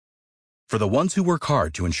For the ones who work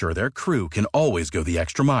hard to ensure their crew can always go the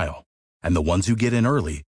extra mile, and the ones who get in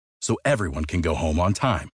early so everyone can go home on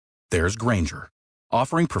time, there's Grainger,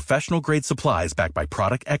 offering professional-grade supplies backed by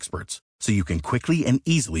product experts so you can quickly and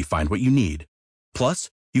easily find what you need. Plus,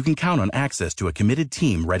 you can count on access to a committed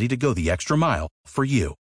team ready to go the extra mile for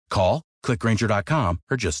you. Call, click Grainger.com,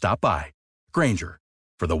 or just stop by. Grainger,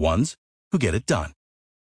 for the ones who get it done.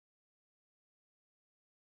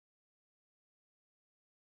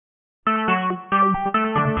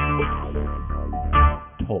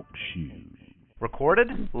 Talk shoes. Recorded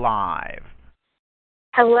live.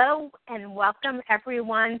 Hello and welcome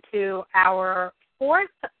everyone to our fourth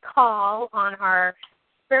call on our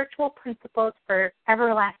spiritual principles for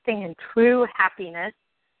everlasting and true happiness.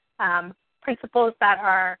 Principles that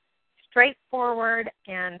are straightforward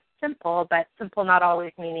and simple, but simple not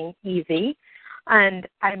always meaning easy. And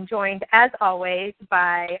I'm joined, as always,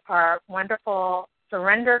 by our wonderful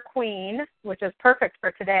Surrender Queen, which is perfect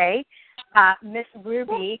for today, Miss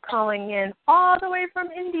Ruby, calling in all the way from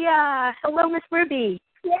India. Hello, Miss Ruby.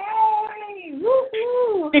 Yay!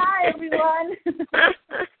 Woo-hoo! Hi, everyone.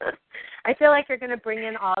 I feel like you're going to bring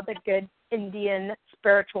in all the good Indian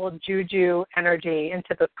spiritual juju energy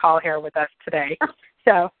into this call here with us today.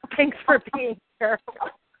 So thanks for being here.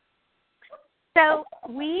 So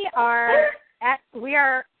we are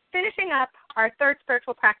finishing up our third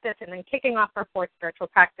spiritual practice and then kicking off our fourth spiritual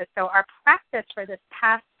practice. So our practice for this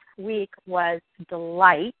past week was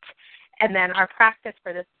delight, and then our practice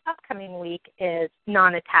for this upcoming week is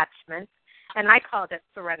non-attachment. And I called it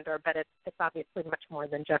surrender, but it's obviously much more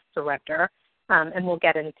than just surrender, and we'll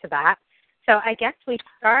get into that. So I guess we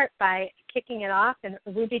start by kicking it off. And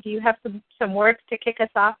Ruby, do you have some words to kick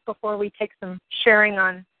us off before we take some sharing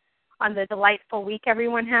on the delightful week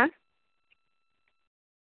everyone has?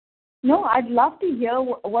 No, I'd love to hear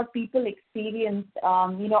what people experience.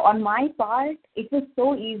 On my part, it was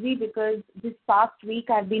so easy because this past week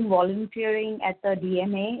I've been volunteering at the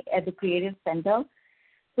DMA, at the Creative Center.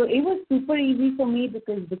 So it was super easy for me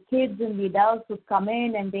because the kids and the adults would come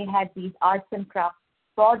in and they had these arts and crafts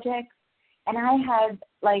projects. And I had,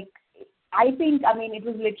 it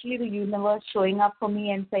was literally the universe showing up for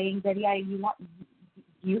me and saying, Daria,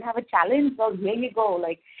 you have a challenge? Well, here you go.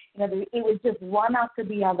 It was just one after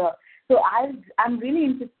the other. So I'm really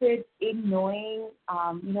interested in knowing,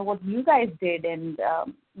 what you guys did and,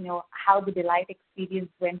 how the delight experience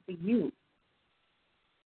went for you.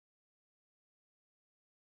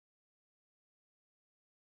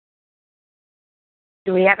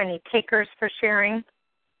 Do we have any takers for sharing?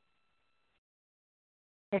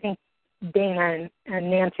 I think Dana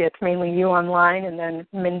and Nancy, it's mainly you online, and then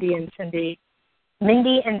Mindy and Cindy.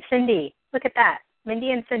 Mindy and Cindy, look at that.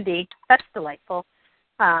 Mindy and Cindy, that's delightful.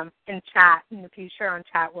 In chat, and if you share on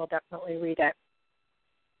chat, we'll definitely read it.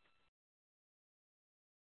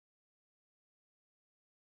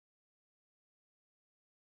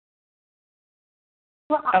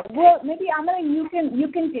 Well, maybe Amala, you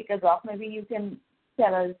can kick us off. Maybe you can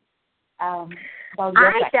tell us about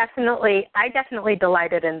your I definitely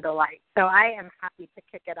delighted in delight, so I am happy to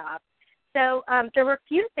kick it off. So there were a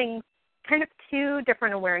few things, kind of two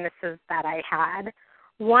different awarenesses that I had.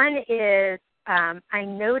 One is I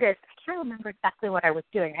noticed, I can't remember exactly what I was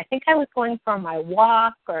doing. I think I was going for my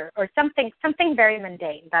walk or something very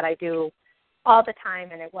mundane that I do all the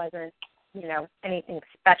time, and it wasn't, anything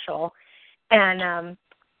special. And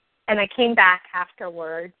I came back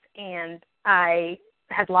afterwards, and I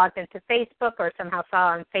had logged into Facebook or somehow saw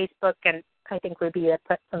on Facebook, and I think Ruby had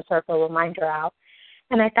put some sort of a reminder out.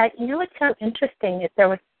 And I thought, what's so interesting is there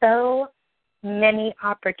were so many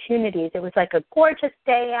opportunities. It was like a gorgeous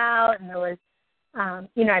day out, and there was,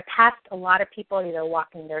 I passed a lot of people either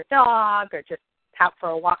walking their dog or just out for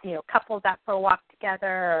a walk, couples out for a walk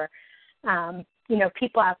together, or,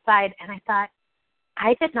 people outside. And I thought,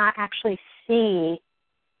 I did not actually see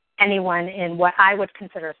anyone in what I would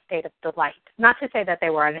consider a state of delight. Not to say that they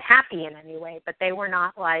were unhappy in any way, but they were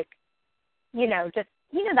not like, just,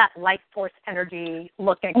 that life force energy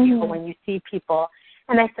look at you when you see people.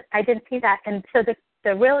 And I didn't see that. And so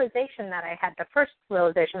the realization that I had, the first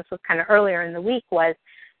realization, this was kind of earlier in the week, was,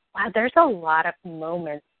 wow, there's a lot of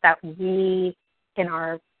moments that we, in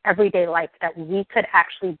our everyday life, that we could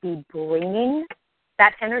actually be bringing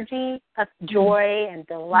that energy of joy and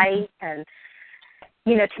delight and,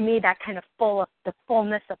 to me, that kind of the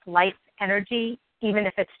fullness of life energy, even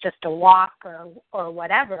if it's just a walk or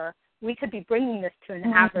whatever, we could be bringing this to an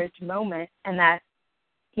average moment, and that,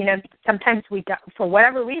 sometimes we don't, for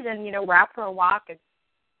whatever reason, we're out for a walk and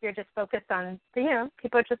you're just focused on,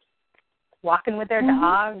 people are just walking with their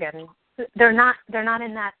dog, and they're not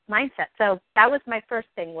in that mindset. So that was my first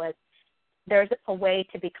thing, was there's a way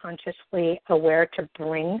to be consciously aware to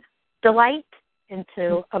bring delight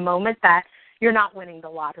into a moment that you're not winning the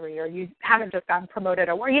lottery or you haven't just gotten promoted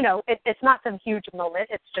or, it's not some huge moment.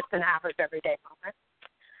 It's just an average everyday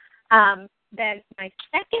moment. Then my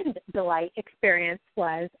second delight experience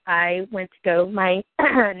was I went to go, my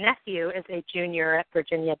nephew is a junior at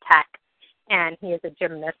Virginia Tech, and he is a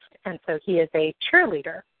gymnast, and so he is a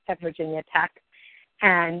cheerleader at Virginia Tech.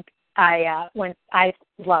 And I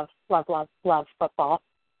love football,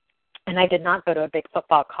 and I did not go to a big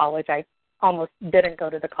football college. I almost didn't go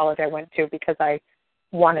to the college I went to because I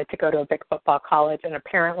wanted to go to a big football college, and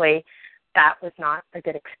apparently that was not a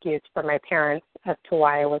good excuse for my parents as to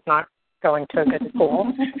why I was not going to a good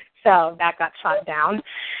school. So that got shot down.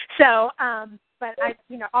 So, but I,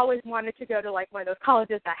 always wanted to go to like one of those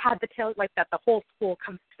colleges that had the tail, like that the whole school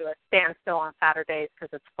comes to a standstill on Saturdays because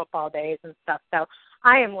it's football days and stuff. So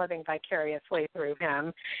I am living vicariously through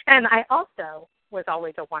him. And I also was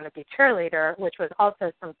always a wannabe cheerleader, which was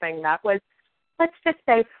also something that was, let's just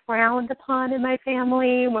say, frowned upon in my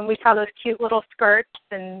family when we saw those cute little skirts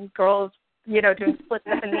and girls doing splits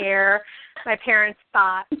up in the air. My parents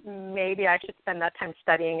thought maybe I should spend that time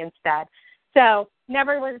studying instead. So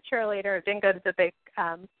never was a cheerleader, didn't go to the big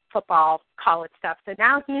football college stuff. So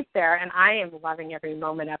now he's there, and I am loving every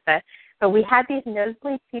moment of it. But we had these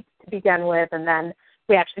nosebleed seats to begin with, and then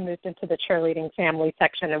we actually moved into the cheerleading family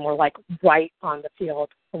section, and we're like right on the field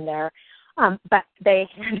from there. But they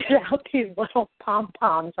handed out these little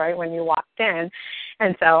pom-poms right when you walked in.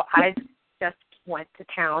 And so I just went to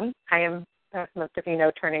town. I am, as most of you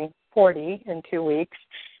know, turning 40 in 2 weeks.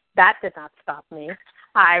 That did not stop me.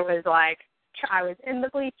 I was in the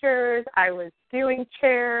bleachers. I was doing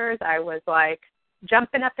chairs. I was like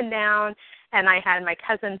jumping up and down. And I had my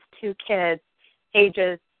cousin's 2 kids,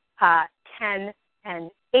 ages 10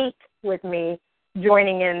 and 8, with me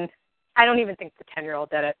joining in. I don't even think the 10-year-old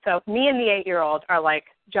did it. So me and the 8-year-old are like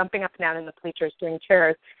jumping up and down in the bleachers doing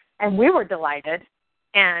chairs. And we were delighted.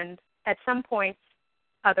 And at some points,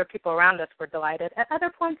 other people around us were delighted. At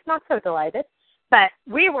other points, not so delighted. But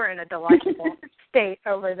we were in a delightful state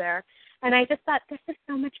over there. And I just thought, this is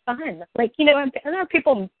so much fun. Like, and there are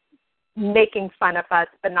people making fun of us,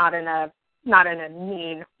 but not in a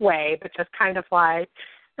mean way, but just kind of like,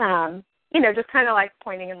 just kind of like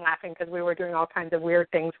pointing and laughing because we were doing all kinds of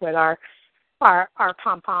weird things with our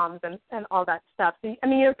pom-poms and all that stuff. So,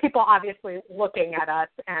 people obviously looking at us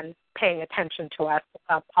and paying attention to us.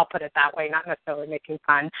 I'll put it that way, not necessarily making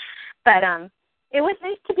fun. But it was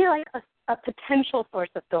nice to be like a potential source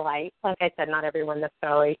of delight. Like I said, not everyone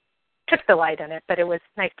necessarily took delight in it, but it was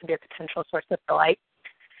nice to be a potential source of delight.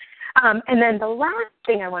 And then the last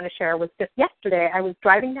thing I want to share was just yesterday I was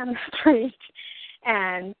driving down the street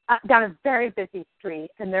and down a very busy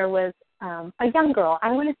street, and there was a young girl.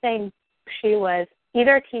 I want to say she was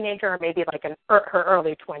either a teenager or maybe like her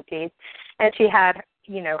early 20s, and she had,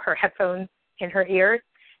 her headphones in her ears,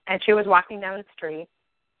 and she was walking down the street,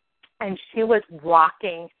 and she was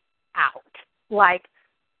rocking out, like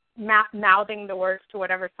mouthing the words to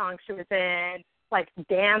whatever song she was in, like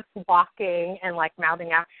dance walking and like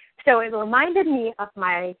mouthing out. So it reminded me of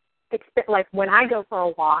my, like when I go for a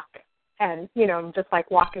walk and, I'm just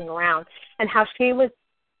like walking around, and how she was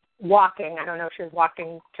walking. I don't know if she was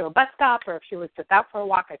walking to a bus stop or if she was just out for a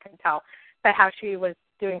walk, I couldn't tell, but how she was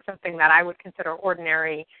doing something that I would consider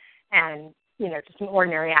ordinary and, just an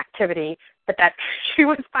ordinary activity, but that she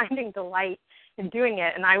was finding delight in doing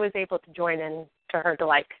it, and I was able to join in to her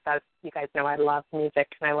delight because, as you guys know, I love music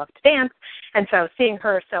and I love to dance, and so seeing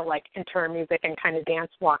her so like into her music and kind of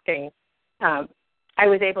dance walking, I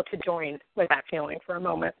was able to join with that feeling for a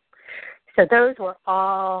moment. So those were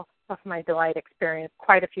all of my delight experience,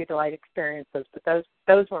 quite a few delight experiences, but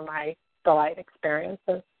those were my delight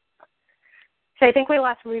experiences. So I think we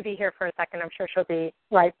lost Ruby here for a second. I'm sure she'll be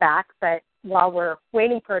right back, but while we're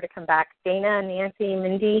waiting for her to come back, Dana, Nancy,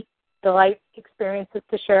 Mindy, delight experiences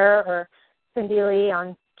to share, or Cindy Lee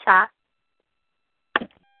on chat?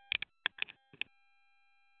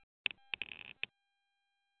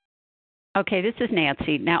 Okay, this is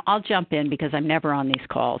Nancy. Now, I'll jump in because I'm never on these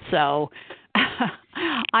calls, so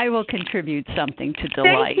I will contribute something to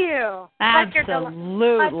delight. Thank you.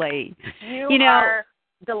 Absolutely. You are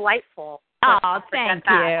delightful. Oh, thank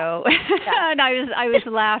you. Yeah. And I was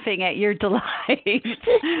laughing at your delight.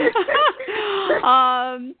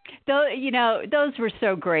 Those were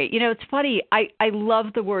so great. It's funny. I love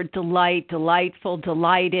the word delight, delightful,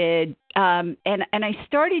 delighted, and I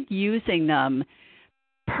started using them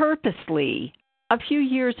purposely a few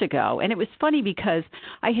years ago. And it was funny because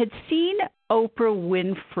I had seen Oprah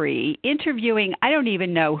Winfrey interviewing, I don't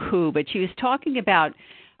even know who, but she was talking about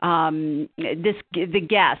the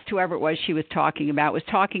guest, whoever it was she was talking about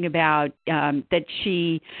that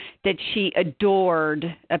she adored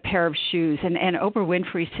a pair of shoes, and Oprah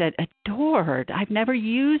Winfrey said, adored. I've never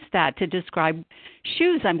used that to describe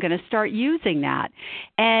shoes. I'm going to start using that,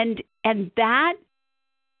 and that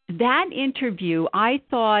interview, I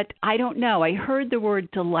thought, I don't know, I heard the word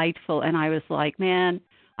delightful, and I was like, man,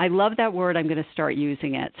 I love that word. I'm going to start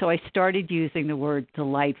using it. So I started using the word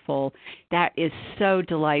delightful. That is so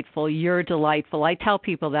delightful. You're delightful. I tell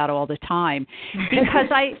people that all the time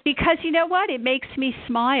because you know what? It makes me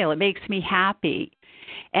smile. It makes me happy.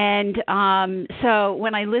 And so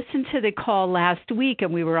when I listened to the call last week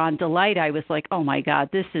and we were on Delight, I was like, oh, my God,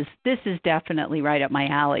 this is definitely right up my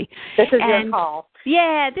alley. This is your call.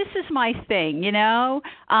 Yeah, this is my thing, you know.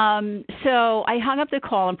 So I hung up the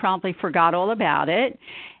call and promptly forgot all about it.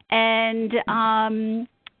 And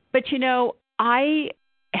but, you know, I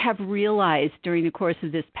have realized during the course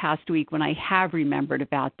of this past week when I have remembered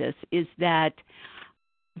about this is that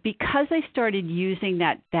because I started using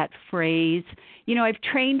that phrase, you know, I've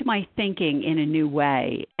trained my thinking in a new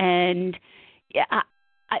way. And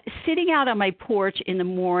sitting out on my porch in the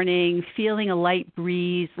morning, feeling a light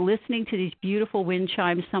breeze, listening to these beautiful wind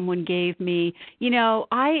chimes someone gave me, you know,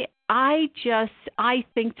 I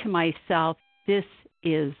think to myself, this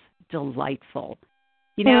is delightful.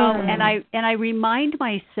 You know, and I remind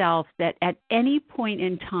myself that at any point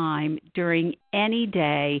in time during any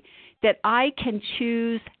day that I can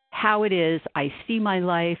choose how it is I see my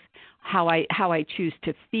life, how I choose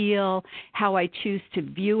to feel, how I choose to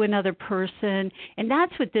view another person. And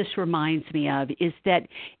that's what this reminds me of, is that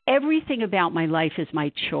everything about my life is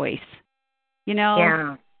my choice. You know?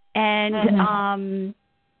 Yeah.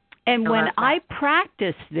 And when I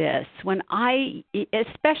practice this,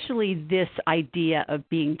 especially this idea of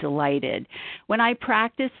being delighted, when I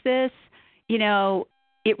practice this, you know,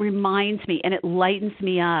 it reminds me and it lightens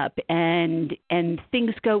me up and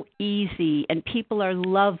things go easy and people are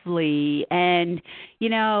lovely. And, you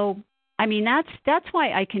know, I mean, that's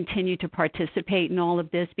why I continue to participate in all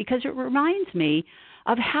of this, because it reminds me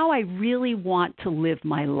of how I really want to live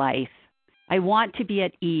my life. I want to be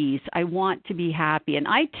at ease. I want to be happy. And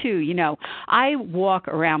I, too, you know, I walk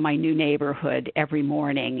around my new neighborhood every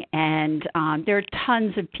morning, and there are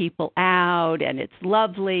tons of people out, and it's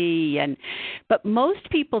lovely. But most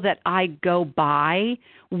people that I go by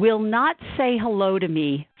will not say hello to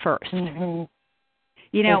me first. Mm-hmm.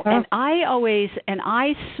 You know, and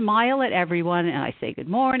I smile at everyone, and I say good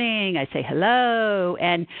morning, I say hello,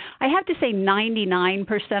 and I have to say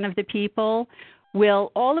 99% of the people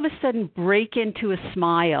will all of a sudden break into a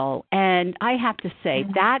smile. And I have to say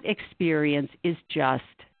that experience is just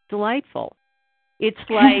delightful. It's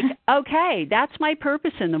like, okay, that's my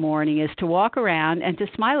purpose in the morning, is to walk around and to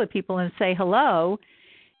smile at people and say hello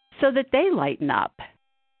so that they lighten up.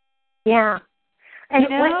 Yeah. And you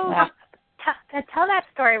know? Tell that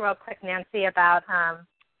story real quick, Nancy, about, I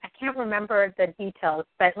can't remember the details,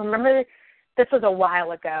 but remember this was a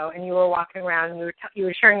while ago, and you were walking around, and you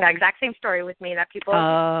were sharing that exact same story with me that people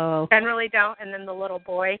generally don't, and then the little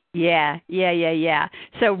boy. Yeah.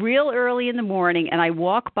 So real early in the morning, and I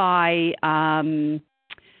walk by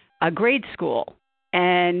a grade school,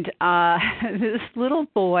 and this little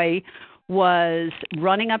boy was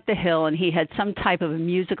running up the hill, and he had some type of a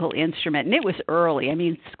musical instrument, and it was early. I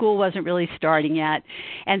mean, school wasn't really starting yet.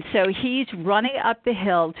 And so he's running up the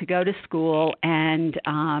hill to go to school, and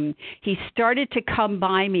he started to come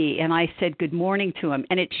by me, and I said good morning to him,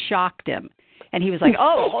 and it shocked him. And he was like,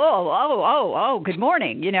 oh, good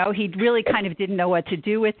morning. You know, he really kind of didn't know what to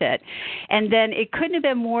do with it. And then it couldn't have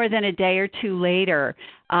been more than a day or two later.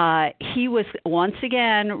 He was once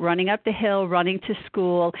again running up the hill, running to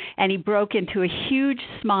school, and he broke into a huge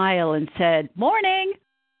smile and said, morning.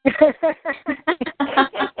 It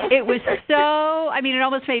was so, I mean, it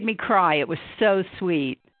almost made me cry. It was so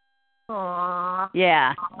sweet. Aww.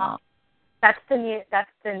 Yeah. Aww. That's the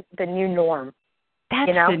new norm. That's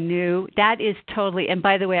that is totally, and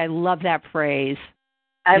by the way, I love that phrase.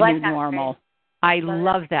 I like new that normal. Phrase. I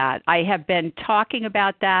love that. I have been talking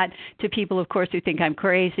about that to people, of course, who think I'm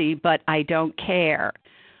crazy, but I don't care.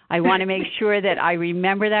 I want to make sure that I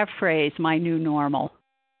remember that phrase, my new normal.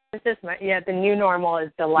 This is the new normal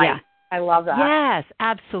is delight. Yeah. I love that. Yes,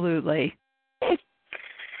 absolutely. So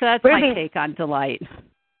that's Ruby, my take on delight.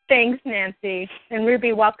 Thanks, Nancy. And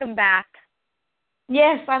Ruby, welcome back.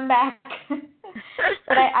 Yes, I'm back.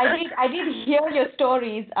 But I did hear your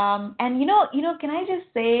stories, and you know, can I just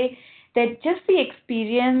say that just the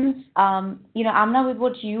experience, Amna, with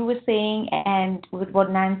what you were saying and with what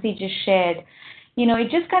Nancy just shared, you know, it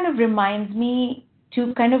just kind of reminds me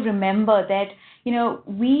to kind of remember that,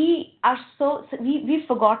 we are we've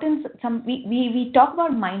forgotten we talk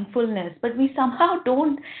about mindfulness, but we somehow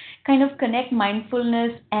don't kind of connect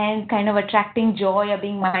mindfulness and kind of attracting joy or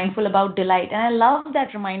being mindful about delight. And I love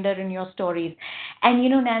that reminder in your stories. And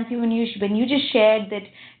Nancy, when you just shared that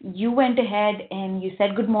you went ahead and you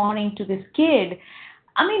said good morning to this kid,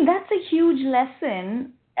 I mean, that's a huge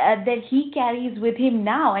lesson that he carries with him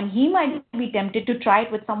now, and he might be tempted to try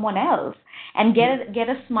it with someone else and get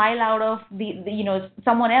a smile out of the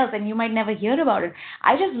someone else, and you might never hear about it.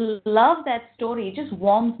 I just love that story. It just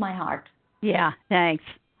warms my heart. Yeah, thanks.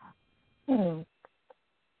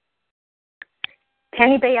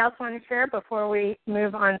 Anybody else want to share before we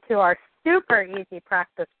move on to our super easy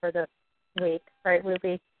practice for this week? Right,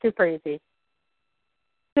 Ruby? Super easy.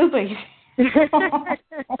 Super easy.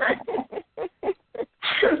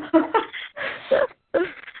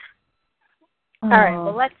 All right.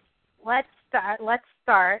 Well, let's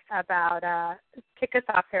start about kick us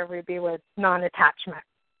off here, Ruby, with non-attachment.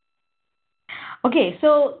 Okay,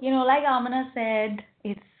 so like Amana said,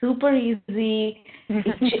 it's super easy.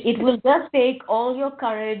 It will just take all your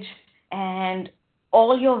courage and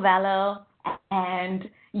all your valor and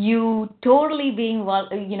you totally being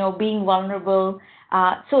vulnerable.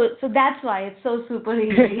 So that's why it's so super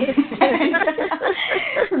easy.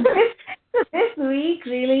 This week,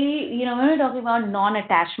 really, when we're talking about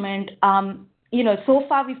non-attachment, so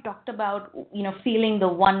far we've talked about, feeling the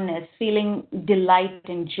oneness, feeling delight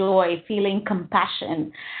and joy, feeling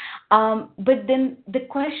compassion. But then the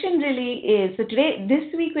question really is, so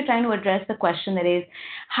this week we're trying to address the question that is,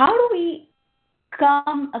 how do we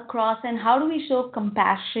come across and how do we show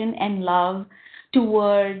compassion and love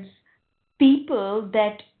towards people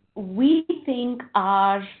that we think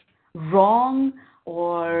are wrong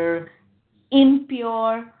or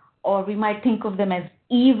impure, or we might think of them as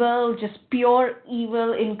evil, just pure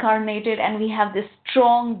evil incarnated, and we have this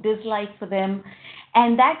strong dislike for them.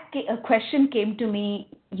 And that question came to me,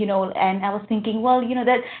 and I was thinking, well,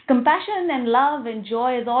 that compassion and love and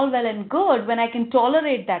joy is all well and good when I can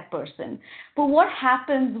tolerate that person. But what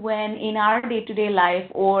happens when in our day-to-day life,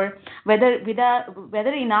 or whether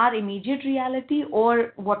in our immediate reality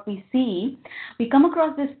or what we see, we come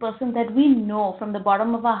across this person that we know from the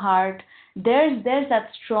bottom of our heart, there's that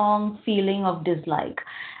strong feeling of dislike.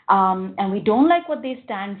 And we don't like what they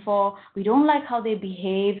stand for. We don't like how they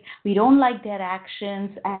behave. We don't like their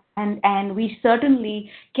actions. And we certainly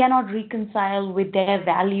cannot reconcile with their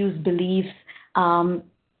values, beliefs. So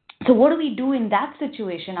what do we do in that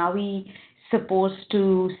situation? Are we supposed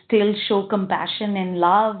to still show compassion and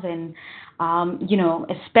love? And,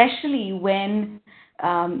 especially when,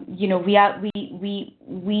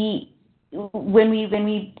 when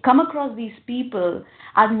we come across these people,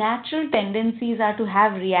 our natural tendencies are to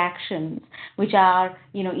have reactions, which are,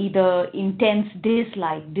 either intense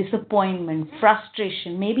dislike, disappointment,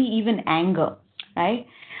 frustration, maybe even anger, right?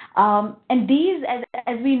 And these,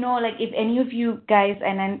 as we know, like if any of you guys,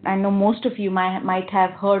 and I know most of you might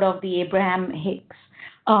have heard of the Abraham Hicks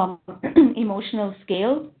emotional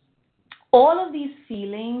scale. All of these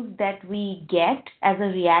feelings that we get as a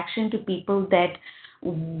reaction to people that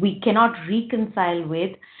we cannot reconcile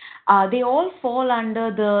with, they all fall under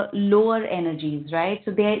the lower energies, right?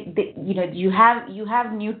 So you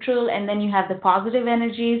have neutral, and then you have the positive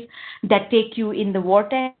energies that take you in the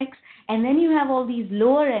vortex, and then you have all these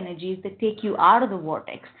lower energies that take you out of the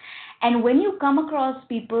vortex. And when you come across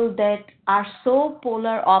people that are so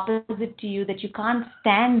polar opposite to you that you can't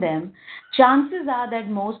stand them, chances are that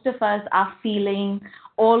most of us are feeling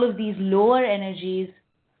all of these lower energies.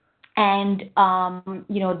 And,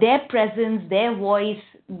 their presence, their voice,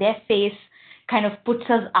 their face kind of puts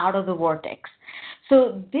us out of the vortex.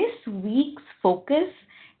 So this week's focus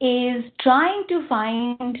is trying to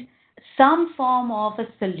find some form of a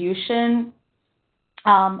solution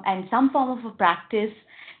and some form of a practice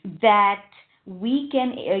that we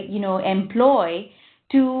can, employ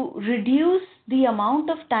to reduce the amount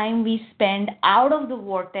of time we spend out of the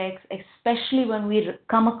vortex, especially when we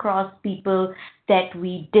come across people that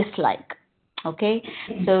we dislike. Okay,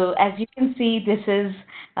 so as you can see, this is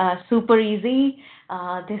super easy.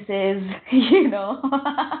 This is,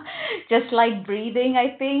 just like breathing,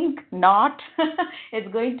 I think. Not.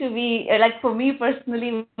 It's going to be, like for me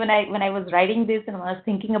personally, when I was writing this and when I was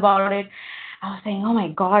thinking about it, I was saying, oh my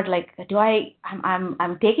God, like,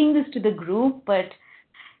 I'm taking this to the group, but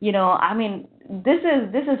this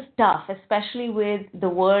is tough, especially with the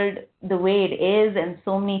world the way it is and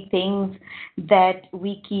so many things that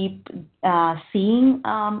we keep seeing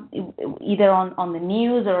either on the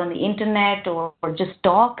news or on the internet or just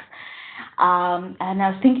talks. And I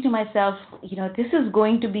was thinking to myself, this is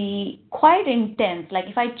going to be quite intense. Like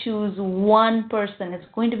if I choose one person, it's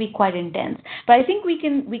going to be quite intense. But I think we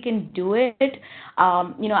can do it.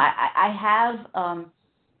 I have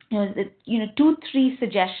two, three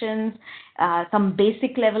suggestions, some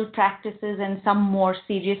basic level practices and some more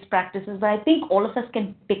serious practices. But I think all of us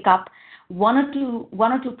can pick up one or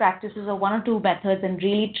two practices or one or two methods and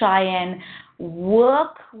really try and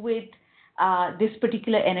work with this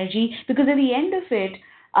particular energy. Because at the end of it,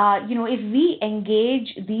 if we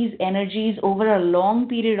engage these energies over a long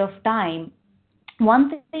period of time, one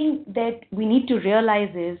thing that we need to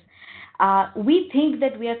realize is we think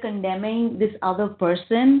that we are condemning this other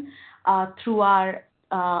person through our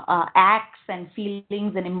acts and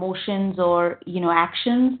feelings and emotions or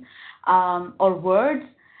actions or words,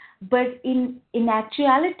 but in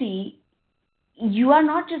actuality, you are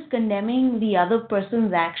not just condemning the other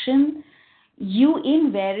person's action. You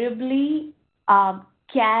invariably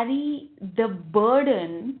carry the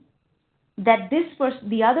burden that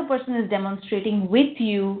the other person is demonstrating with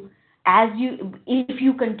you if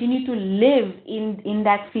you continue to live in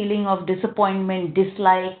that feeling of disappointment,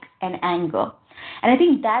 dislike, and anger. And I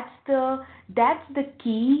think that's the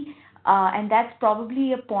key, and that's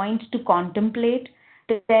probably a point to contemplate,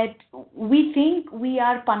 that we think we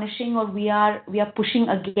are punishing or we are pushing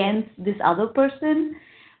against this other person,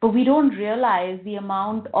 but we don't realize the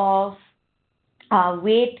amount of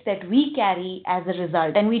weight that we carry as a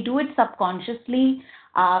result. And we do it subconsciously,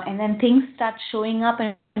 and then things start showing up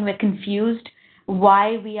and we're confused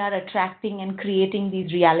why we are attracting and creating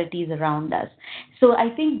these realities around us. So I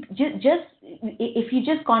think just if you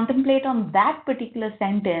just contemplate on that particular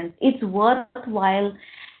sentence, it's worthwhile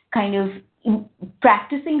kind of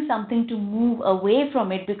practicing something to move away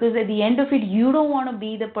from it, because at the end of it, you don't want to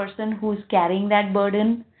be the person who's carrying that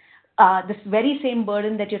burden, this very same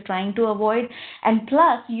burden that you're trying to avoid. And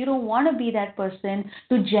plus, you don't want to be that person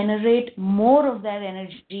to generate more of that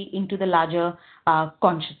energy into the larger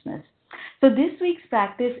consciousness. So this week's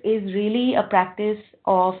practice is really a practice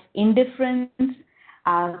of indifference,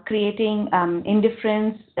 creating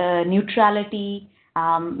indifference, neutrality,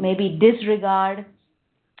 maybe disregard,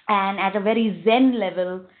 and at a very Zen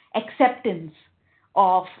level, acceptance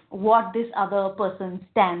of what this other person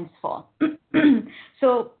stands for.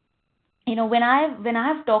 So, when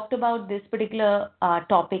I've talked about this particular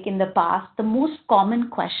topic in the past, the most common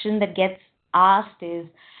question that gets asked is,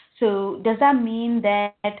 so does that mean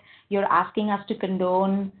that you're asking us to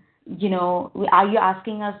condone, are you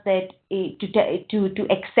asking us that to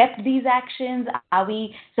accept these actions? Are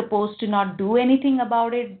we supposed to not do anything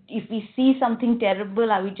about it? If we see something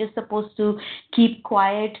terrible, are we just supposed to keep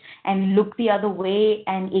quiet and look the other way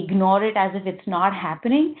and ignore it as if it's not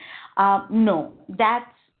happening? No, that's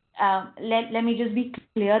let me just be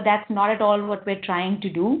clear. That's not at all what we're trying to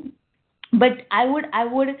do. But I would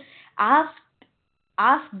ask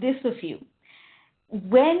this of you: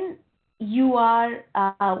 when you are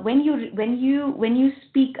when you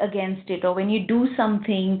speak against it, or when you do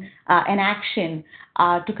something, an action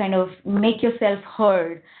to kind of make yourself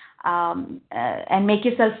heard, and make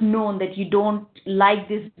yourself known that you don't like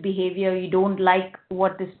this behavior, you don't like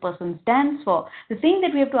what this person stands for, the thing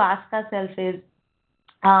that we have to ask ourselves is,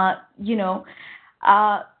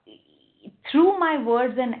 through my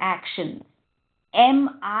words and actions,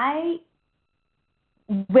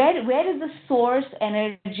 where is the source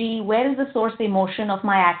energy, where is the source emotion of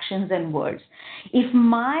my actions and words? If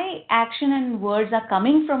my action and words are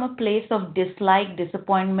coming from a place of dislike,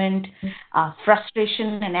 disappointment,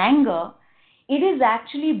 frustration, and anger, it is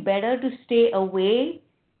actually better to stay away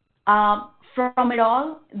from it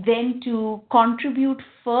all than to contribute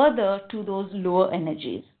further to those lower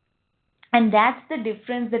energies. And that's the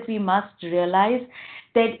difference that we must realize,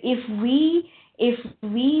 that if we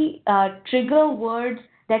trigger words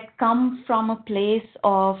that come from a place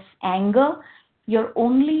of anger, you're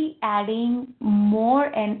only adding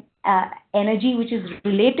more energy which is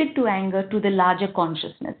related to anger to the larger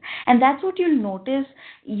consciousness. And that's what you'll notice,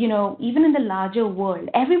 even in the larger world,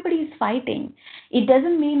 everybody is fighting. It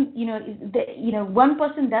doesn't mean, one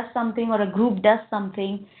person does something or a group does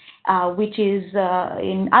something which is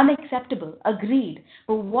unacceptable, agreed.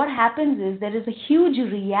 But what happens is there is a huge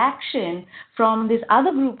reaction from this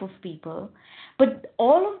other group of people. But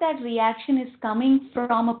all of that reaction is coming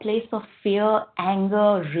from a place of fear,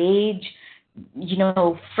 anger, rage,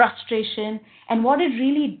 frustration. And what it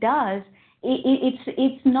really does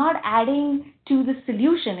it's not adding to the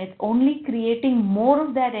solution. It's only creating more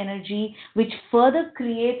of that energy, which further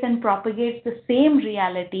creates and propagates the same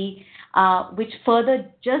reality, which further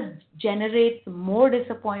just generates more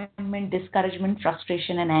disappointment, discouragement,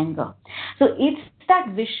 frustration, and anger. So it's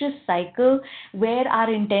that vicious cycle where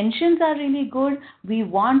our intentions are really good. We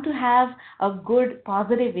want to have a good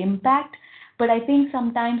positive impact, but I think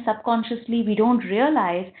sometimes subconsciously we don't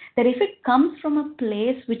realize that if it comes from a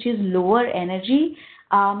place which is lower energy,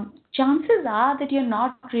 chances are that you're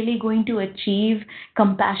not really going to achieve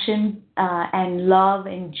compassion and love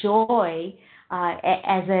and joy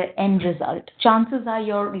as an end result. Chances are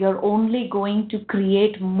you're only going to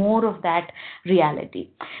create more of that reality.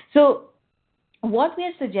 So what we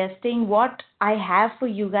are suggesting, what I have for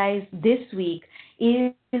you guys this week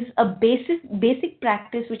is a basic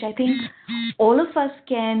practice which I think all of us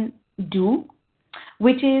can do,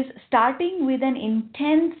 which is starting with an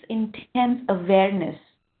intense awareness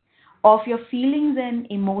of your feelings and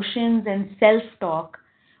emotions and self-talk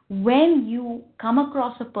when you come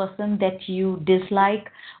across a person that you dislike,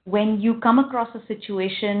 when you come across a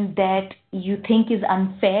situation that you think is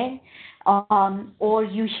unfair, or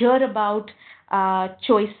you hear about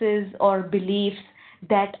choices or beliefs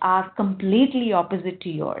that are completely opposite to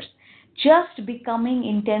yours. Just becoming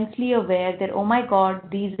intensely aware that, oh my God,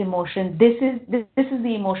 these emotions, this is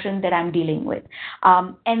the emotion that I'm dealing with.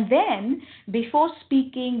 And then before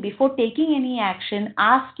speaking, before taking any action,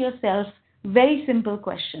 ask yourself very simple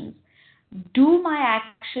questions. Do my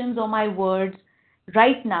actions or my words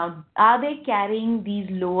right now, are they carrying these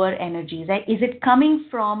lower energies? Is it coming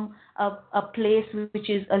from a place which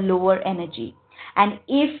is a lower energy? And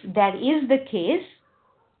if that is the case,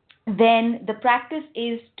 then the practice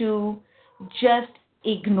is to just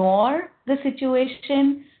ignore the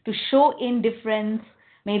situation, to show indifference,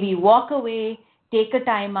 maybe walk away, take a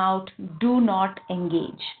time out, do not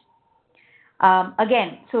engage.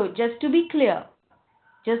 Again, so just to be clear,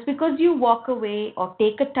 just because you walk away or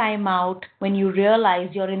take a time out when you realize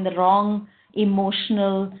you're in the wrong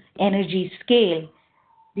emotional energy scale,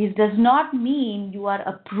 this does not mean you are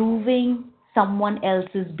approving someone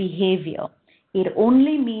else's behavior. It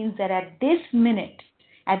only means that at this minute,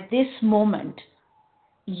 at this moment,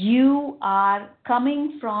 you are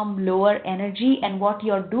coming from lower energy, and what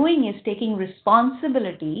you're doing is taking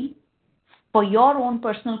responsibility for your own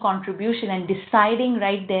personal contribution and deciding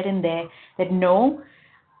right there and there that no,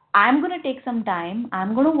 I'm going to take some time,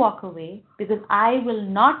 I'm going to walk away because I will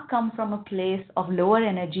not come from a place of lower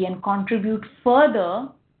energy and contribute further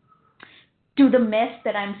to the mess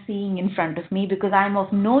that I'm seeing in front of me, because I'm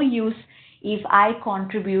of no use if I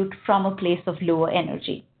contribute from a place of lower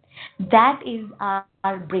energy. That is our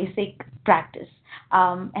basic practice.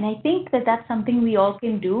 And I think that that's something we all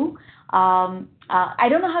can do. I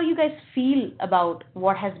don't know how you guys feel about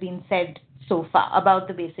what has been said so far about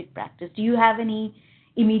the basic practice. Do you have any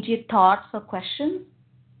immediate thoughts or questions?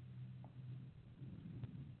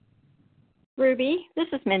 Ruby, this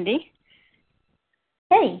is Mindy.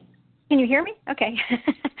 Hey. Can you hear me? Okay.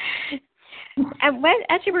 And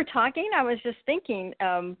as you were talking, I was just thinking,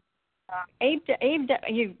 Abe,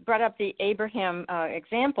 you brought up the Abraham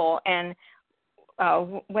example, and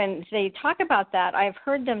when they talk about that, I've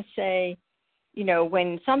heard them say, you know,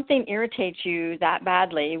 when something irritates you that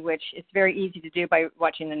badly, which it's very easy to do by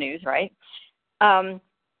watching the news, right?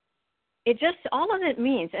 It just, all of it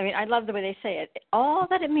means, I mean, I love the way they say it, all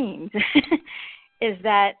that it means is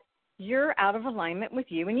that you're out of alignment with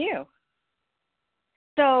you and you.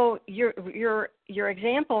 So your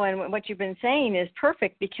example and what you've been saying is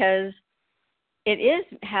perfect, because it is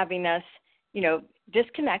having us, you know,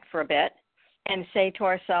 disconnect for a bit and say to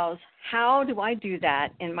ourselves, how do I do that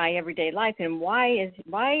in my everyday life? And why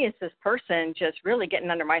is this person just really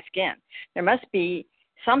getting under my skin? There must be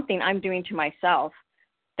something I'm doing to myself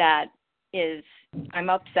that is I'm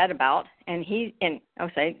upset about, and she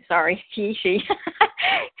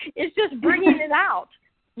is just bringing it out.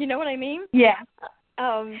 You know what I mean? Yeah.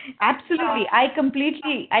 Absolutely.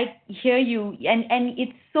 I hear you. And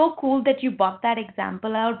it's so cool that you brought that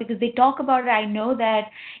example out, because they talk about it. I know that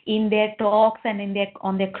in their talks and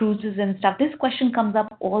on their cruises and stuff, this question comes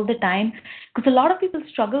up all the time, because a lot of people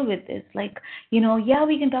struggle with this. Like, you know, yeah,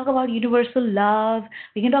 we can talk about universal love,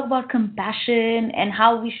 we can talk about compassion and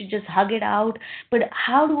how we should just hug it out. But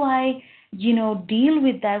how do I, you know, deal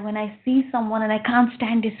with that when I see someone and I can't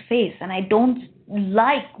stand his face and I don't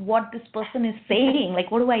like what this person is saying?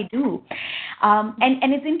 Like, what do I do?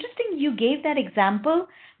 And it's interesting you gave that example,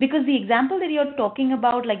 because the example that you're talking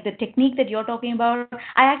about, like the technique that you're talking about,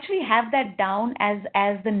 I actually have that down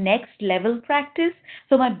as the next level practice.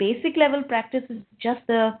 So my basic level practice is just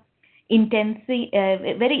the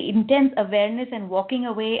very intense awareness and walking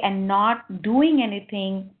away and not doing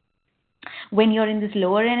anything when you're in this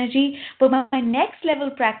lower energy. But my next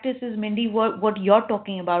level practice is, Mindy, what you're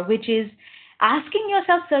talking about, which is asking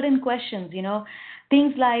yourself certain questions,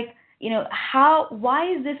 things like,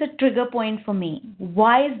 why is this a trigger point for me?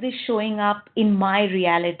 Why is this showing up in my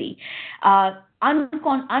reality?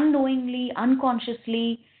 Unknowingly,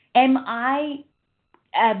 unconsciously, am I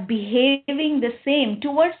behaving the same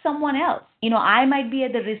towards someone else? I might be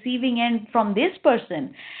at the receiving end from this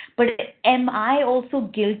person, but am I also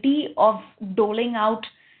guilty of doling out,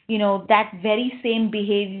 that very same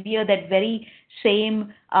behavior, that very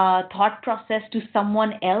same thought process to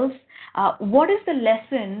someone else? What is the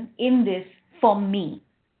lesson in this for me?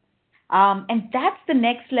 And that's the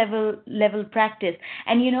next level practice.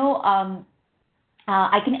 And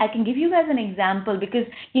I can give you guys an example, because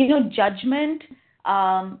judgment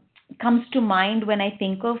comes to mind when I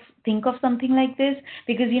think of something like this,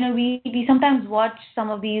 because we sometimes watch some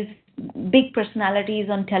of these big personalities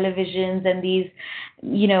on televisions, and these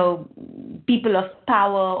people of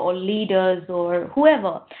power or leaders or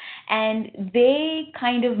whoever, and they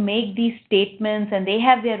kind of make these statements and they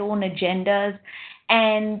have their own agendas,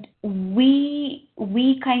 and we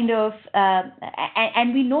kind of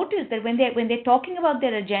and we notice that when they're talking about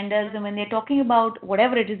their agendas, and when they're talking about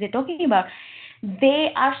whatever it is they're talking about,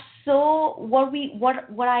 they are so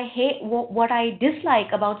what I hate, what I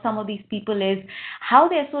dislike about some of these people is how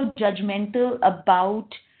they're so judgmental about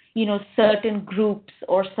certain groups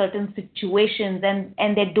or certain situations,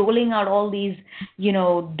 and they're doling out all these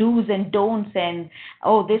do's and don'ts, and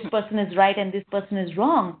this person is right and this person is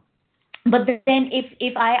wrong. But then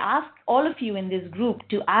if I ask all of you in this group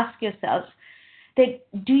to ask yourselves that,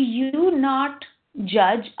 do you not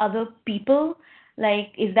judge other people?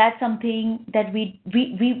 Like, is that something that we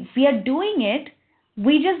are doing it?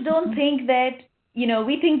 We just don't think that,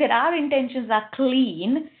 we think that our intentions are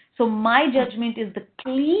clean. So my judgment is the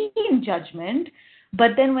clean judgment.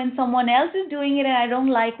 But then when someone else is doing it and I don't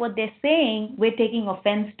like what they're saying, we're taking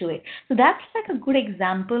offense to it. So that's like a good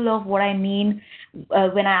example of what I mean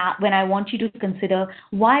when I want you to consider,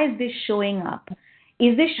 why is this showing up?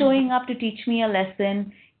 Is this showing up to teach me a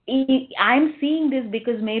lesson? I'm seeing this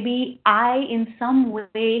because maybe I, in some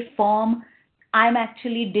way, form, I'm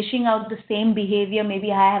actually dishing out the same behavior.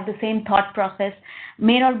 Maybe I have the same thought process.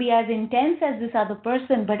 May not be as intense as this other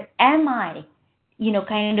person, but am I,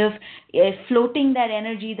 kind of floating that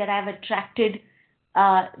energy that I've attracted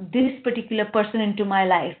this particular person into my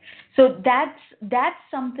life? So that's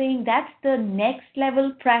something, that's the next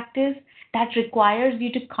level practice that requires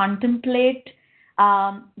you to contemplate,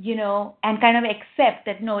 and kind of accept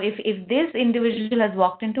that, no, if this individual has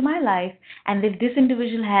walked into my life, and if this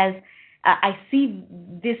individual has, I see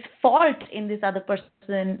this fault in this other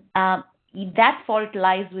person, that fault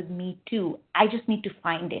lies with me too. I just need to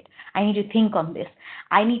find it. I need to think on this.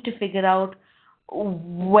 I need to figure out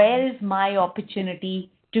where is my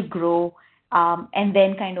opportunity to grow, and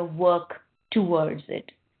then kind of work towards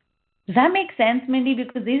it. Does that make sense, Mindy?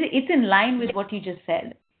 Because it's in line with what you just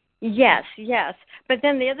said. Yes. But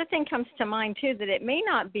then the other thing comes to mind, too, that it may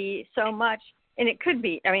not be so much, and it could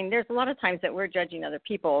be. I mean, there's a lot of times that we're judging other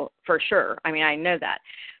people for sure. I mean, I know that.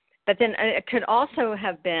 But then it could also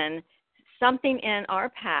have been something in our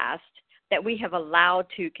past that we have allowed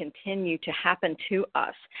to continue to happen to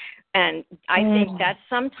us. And I think that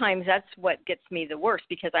sometimes that's what gets me the worst,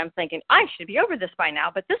 because I'm thinking, I should be over this by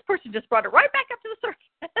now, but this person just brought it right back up to the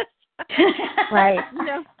surface. Right.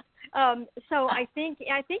 So I think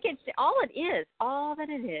it's all that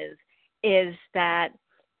it is that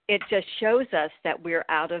it just shows us that we're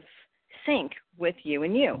out of sync with you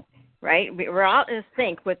and you, right? We're out of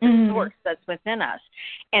sync with the source that's within us.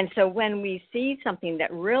 And so when we see something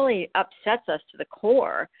that really upsets us to the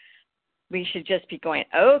core, we should just be going,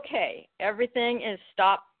 okay, everything is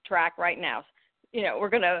stop track right now. We're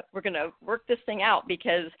gonna work this thing out,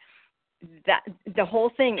 because that the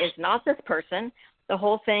whole thing is not this person. The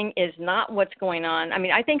whole thing is not what's going on. I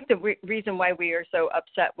mean, I think the reason why we are so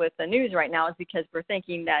upset with the news right now is because we're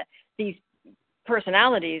thinking that these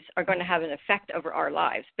personalities are going to have an effect over our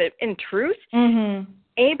lives. But in truth,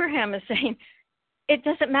 Abraham is saying it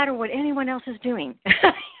doesn't matter what anyone else is doing.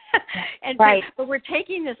 And right. But we're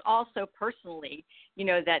taking this also personally,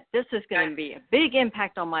 that this is going to be a big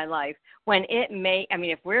impact on my life, when it may, I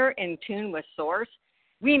mean, if we're in tune with source,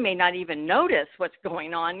 we may not even notice what's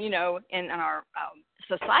going on, in our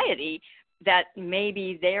society that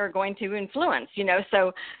maybe they are going to influence,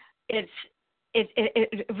 So it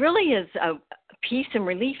really is a peace and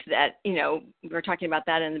relief that, we're talking about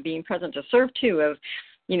that in the being present to serve too, of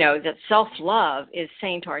that self-love is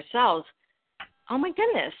saying to ourselves, oh my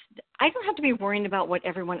goodness, I don't have to be worrying about what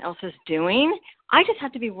everyone else is doing. I just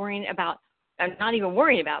have to be worrying about, not even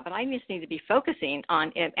worrying about, but I just need to be focusing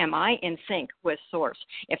on, am I in sync with Source?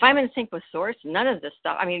 If I'm in sync with Source, none of this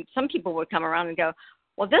stuff, some people would come around and go,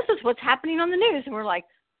 well, this is what's happening on the news. And we're like,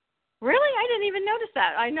 really? I didn't even notice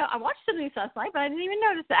that. I know I watched the news last night, but I didn't even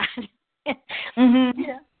notice that.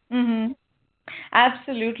 Yeah. Mm-hmm.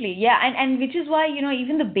 Absolutely. Yeah. And which is why,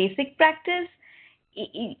 even the basic practice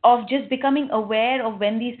of just becoming aware of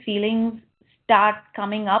when these feelings start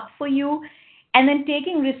coming up for you and then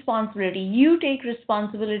taking responsibility. You take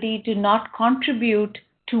responsibility to not contribute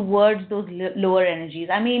towards those lower energies.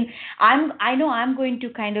 I know I'm going to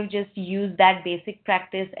kind of just use that basic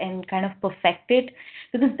practice and kind of perfect it,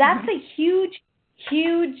 because that's a huge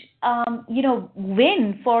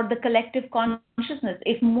win for the collective consciousness.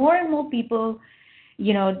 If more and more people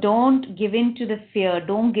don't give in to the fear,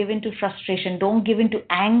 don't give in to frustration, don't give in to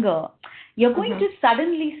anger, you're going to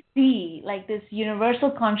suddenly see like this universal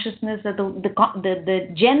consciousness, that the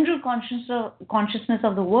general consciousness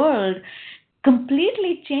of the world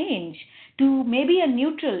completely change to maybe a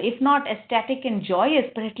neutral, if not ecstatic and joyous,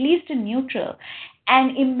 but at least a neutral.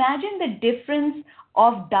 And imagine the difference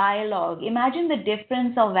of dialogue. Imagine the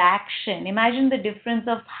difference of action. Imagine the difference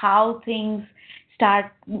of how things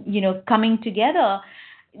start, coming together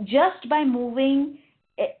just by moving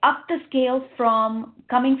up the scale from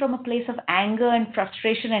coming from a place of anger and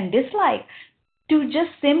frustration and dislike to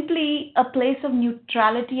just simply a place of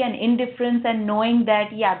neutrality and indifference and knowing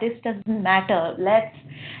that, this doesn't matter.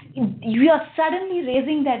 You are suddenly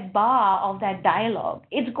raising that bar of that dialogue.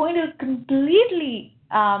 It's going to completely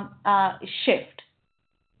shift.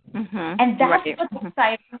 And that's what's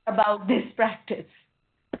exciting about this practice.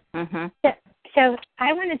 So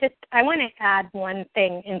I want to add one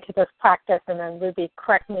thing into this practice, and then Ruby,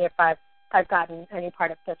 correct me if I've gotten any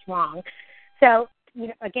part of this wrong. So,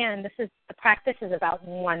 again, the practice is about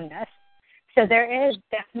oneness. So there is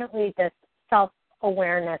definitely this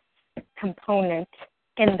self-awareness component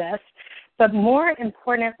in this, but more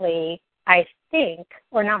importantly, I think,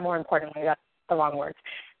 or not more importantly, that's the wrong words,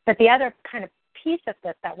 but the other kind of piece of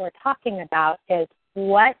this that we're talking about is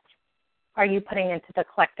what are you putting into the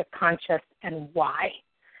collective conscious and why?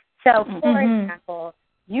 So, for example,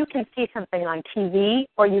 you can see something on TV,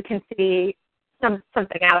 or you can see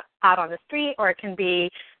something out on the street, or it can be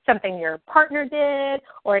something your partner did,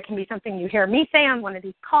 or it can be something you hear me say on one of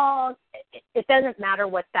these calls. It doesn't matter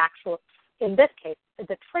what's actual. In this case,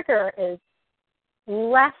 the trigger is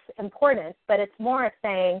less important, but it's more of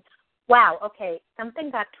saying, wow, okay, something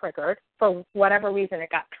got triggered for whatever reason it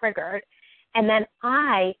got triggered. And then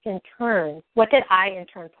what did I in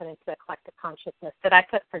turn put into the collective consciousness? Did I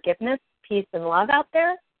put forgiveness, peace, and love out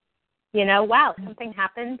there? Wow, something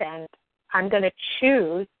happened, and I'm going to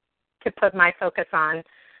choose to put my focus on,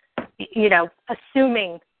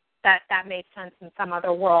 assuming that made sense in some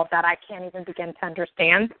other world that I can't even begin to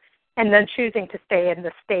understand, and then choosing to stay in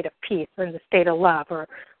the state of peace or in the state of love or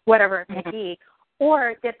whatever it may be.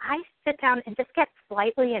 Or did I sit down and just get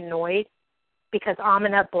slightly annoyed because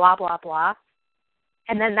Amina blah, blah, blah,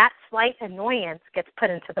 and then that slight annoyance gets put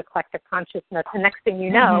into the collective consciousness. The next thing you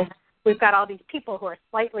know, we've got all these people who are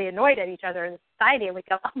slightly annoyed at each other in society, and we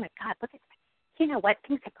go, oh, my God, look at that. You know what?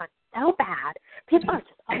 Things have gone so bad. People are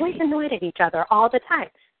just always annoyed at each other all the time.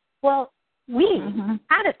 Well, we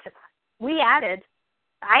added to that.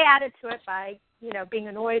 I added to it by, being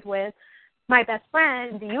annoyed with my best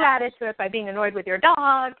friend. You added to it by being annoyed with your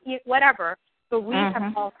dog, whatever. But we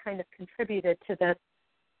have all kind of contributed to this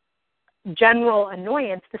general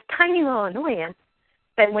annoyance, this tiny little annoyance,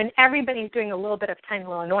 that when everybody's doing a little bit of tiny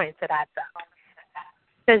little annoyance, it adds up.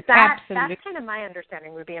 That's kind of my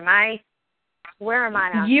understanding, Ruby. Where am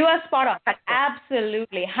I? You are spot on.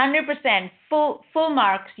 Absolutely. 100%. Full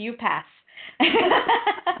marks. You pass.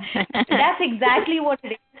 That's exactly what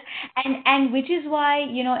it is. And which is why,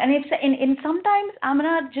 and it's in sometimes I'm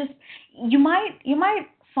not just, you might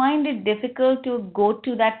find it difficult to go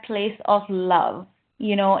to that place of love,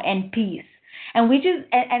 and peace.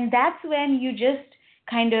 And that's when you just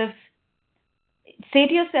kind of say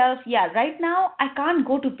to yourself, right now I can't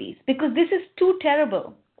go to peace because this is too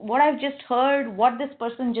terrible. What I've just heard, what this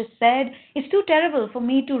person just said, is too terrible for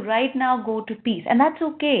me to right now go to peace. And that's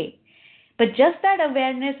okay. But just that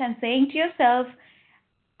awareness and saying to yourself,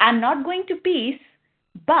 I'm not going to peace,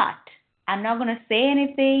 but I'm not going to say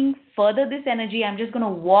anything, further this energy. I'm just going to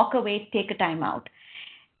walk away, take a time out.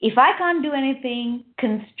 If I can't do anything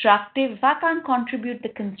constructive, if I can't contribute the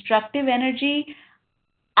constructive energy,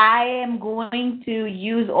 I am going to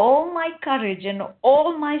use all my courage and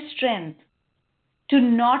all my strength to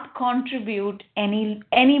not contribute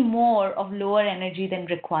any more of lower energy than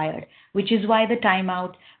required, which is why the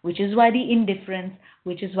timeout, which is why the indifference,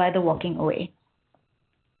 which is why the walking away.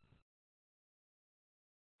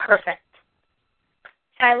 Perfect.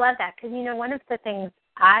 I love that because, one of the things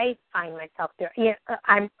I find myself doing,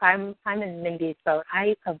 I'm in Mindy's boat.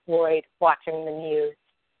 I avoid watching the news.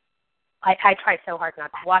 I try so hard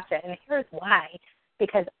not to watch it, and here's why.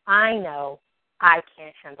 Because I know I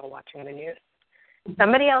can't handle watching the news.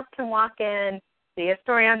 Somebody else can walk in, see a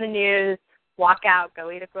story on the news, walk out,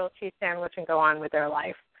 go eat a grilled cheese sandwich, and go on with their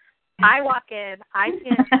life. I walk in, I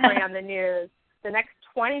see a story on the news. The next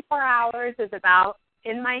 24 hours is about,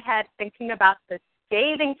 in my head, thinking about the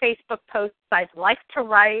scathing Facebook posts I'd like to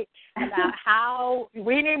write about how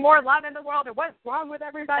we need more love in the world and what's wrong with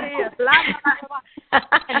everybody, and blah, blah, blah,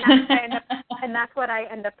 blah. And that's what I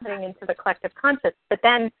end up putting into the collective conscious. But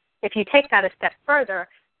then if you take that a step further,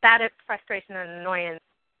 that frustration and annoyance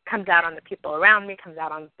comes out on the people around me, comes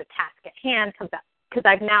out on the task at hand, comes out because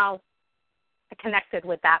I've now connected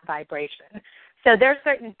with that vibration. So there's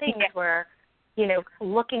certain things where,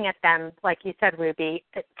 looking at them, like you said, Ruby,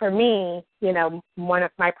 for me, one of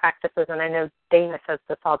my practices, and I know Dana says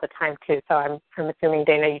this all the time too, so I'm assuming,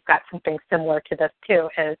 Dana, you've got something similar to this too,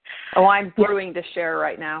 is... Oh, I'm brewing to share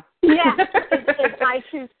right now. Yeah, it's I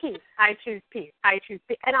choose peace. I choose peace. I choose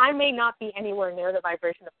peace. And I may not be anywhere near the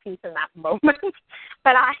vibration of peace in that moment,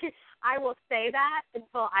 but I will say that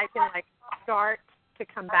until I can, start to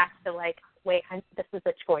come back to, wait, this is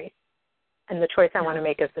a choice. And the choice I want to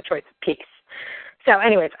make is the choice of peace. So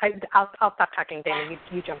anyways, I'll stop talking, Dana.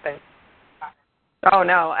 You jump in. Oh,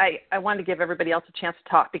 no. I wanted to give everybody else a chance to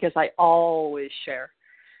talk because I always share.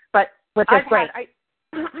 But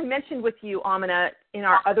I mentioned with you, Amina, in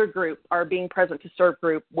our other group, our Being Present to Serve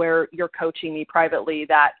group, where you're coaching me privately,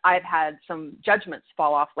 that I've had some judgments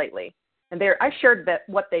fall off lately. And I shared that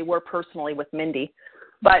what they were personally with Mindy,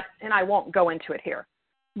 and I won't go into it here.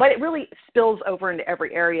 But it really spills over into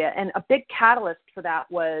every area. And a big catalyst for that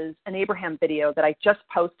was an Abraham video that I just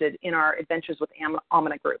posted in our Adventures with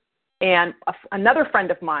Amina group. And another friend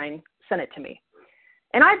of mine sent it to me.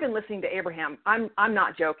 And I've been listening to Abraham, I'm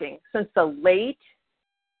not joking, since the late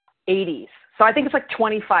 80s. So I think it's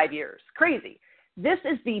 25 years. Crazy. This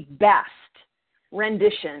is the best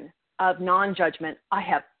rendition of non-judgment I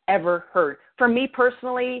have ever heard. For me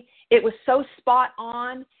personally, it was so spot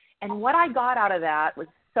on. And what I got out of that was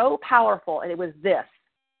so powerful, and it was this.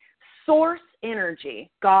 Source energy,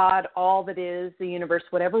 God, all that is, the universe,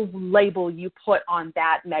 whatever label you put on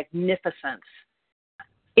that magnificence,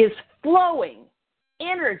 is flowing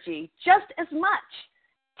energy just as much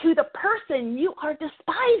to the person you are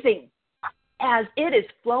despising as it is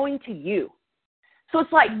flowing to you. So it's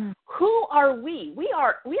who are we? We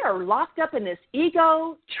are locked up in this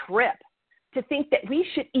ego trip to think that we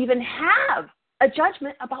should even have a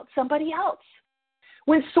judgment about somebody else.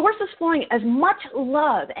 When source is flowing as much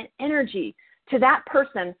love and energy to that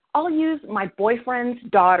person, I'll use my boyfriend's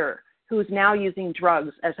daughter, who is now using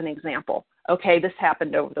drugs as an example. Okay, this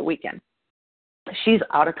happened over the weekend. She's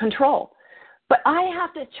out of control. But I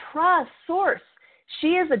have to trust source.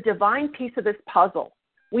 She is a divine piece of this puzzle.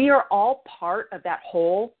 We are all part of that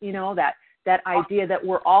whole, that idea that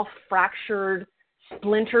we're all fractured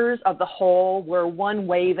splinters of the whole. We're one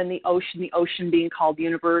wave in the ocean being called the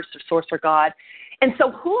universe or source or God. And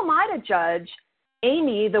so who am I to judge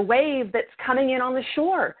Amy, the wave that's coming in on the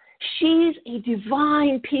shore? She's a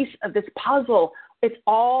divine piece of this puzzle. It's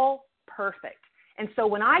all perfect. And so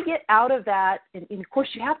when I get out of that, and of course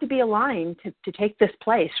you have to be aligned to take this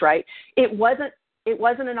place, right? It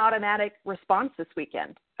wasn't an automatic response this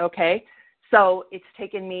weekend, okay? So it's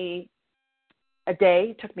taken me a day,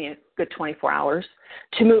 it took me a good 24 hours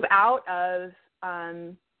to move out of,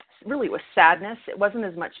 really it was sadness. It wasn't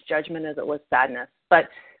as much judgment as it was sadness, but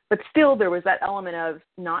still there was that element of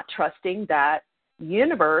not trusting that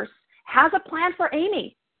universe has a plan for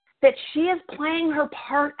Amy, that she is playing her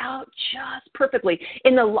part out just perfectly.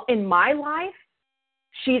 In my life,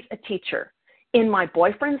 she's a teacher. In my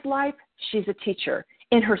boyfriend's life, she's a teacher.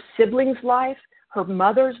 In her siblings' life, her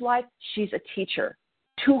mother's life, she's a teacher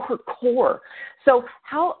to her core. So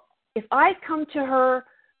if I come to her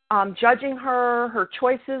judging her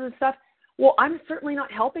choices and stuff, well, I'm certainly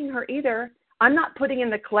not helping her either. I'm not putting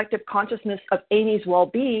in the collective consciousness of Amy's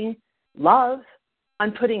well-being, love.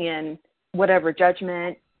 I'm putting in whatever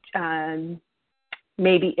judgment,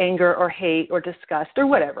 maybe anger or hate or disgust or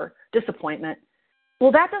whatever, disappointment.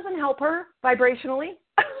 Well, that doesn't help her vibrationally.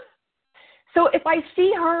 So if I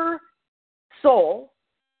see her soul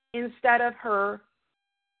instead of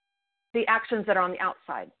the actions that are on the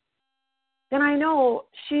outside, then I know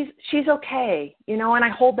she's okay, you know, and I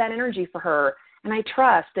hold that energy for her and I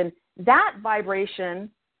trust. And that vibration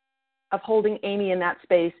of holding Amy in that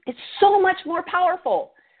space is so much more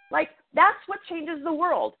powerful. Like, that's what changes the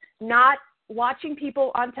world, not watching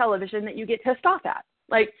people on television that you get pissed off at.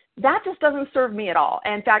 Like, that just doesn't serve me at all.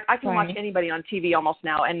 And in fact, I can watch anybody on TV almost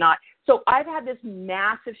now and not. So I've had this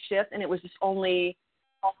massive shift, and it was just only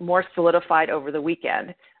more solidified over the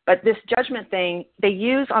weekend. But this judgment thing, they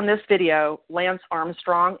use on this video Lance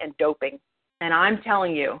Armstrong and doping. And I'm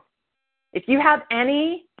telling you, if you have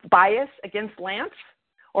any bias against Lance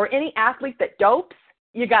or any athlete that dopes,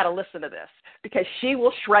 you got to listen to this, because she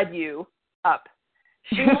will shred you up.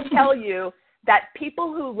 She will tell you that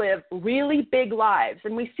people who live really big lives,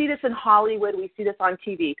 and we see this in Hollywood, we see this on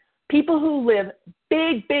TV, people who live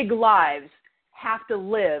big, big lives have to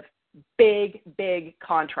live big, big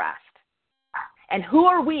contrast. And who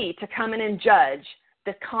are we to come in and judge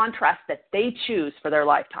the contrast that they choose for their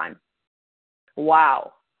lifetime?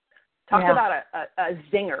 Wow. Talk about a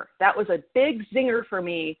zinger. That was a big zinger for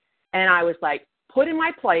me. And I was like, put in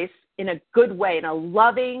my place in a good way, in a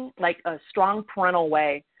loving, like a strong parental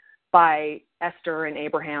way by Esther and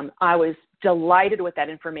Abraham. I was delighted with that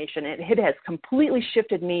information. It has completely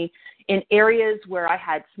shifted me in areas where I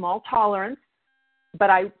had small tolerance, but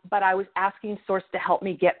I was asking Source to help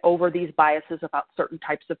me get over these biases about certain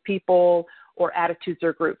types of people or attitudes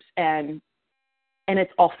or groups, and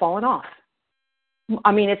it's all fallen off.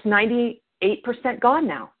 I mean, it's 98% gone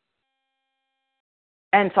now.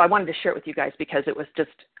 And so I wanted to share it with you guys because it was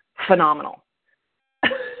just phenomenal.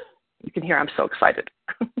 You can hear I'm so excited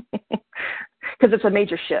because it's a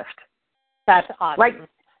major shift. That's awesome. Like,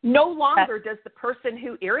 no longer does the person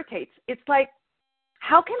who irritates. It's like,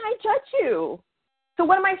 how can I judge you? So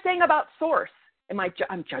what am I saying about Source?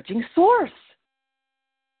 I'm judging Source.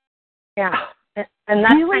 Yeah. And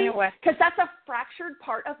that's really? Kind of what, because that's a fractured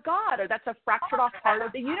part of God, or that's a fractured off part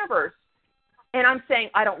of the universe. And I'm saying,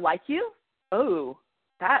 I don't like you? Oh,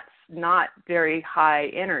 that's not very high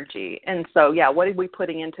energy. And so, yeah, what are we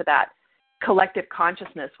putting into that collective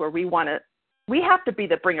consciousness where we have to be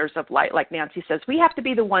the bringers of light, like Nancy says. We have to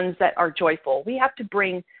be the ones that are joyful. We have to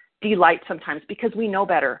bring delight sometimes because we know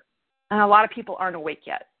better. And a lot of people aren't awake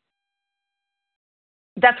yet.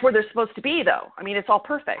 That's where they're supposed to be, though. I mean, it's all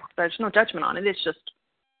perfect. There's no judgment on it. It's just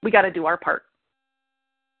we got to do our part.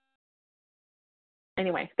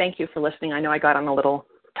 Anyway, thank you for listening. I know I got on a little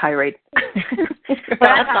tirade. I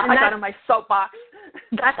got on my soapbox.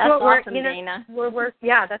 That's what awesome, Dana.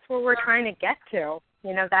 That's where we're trying to get to.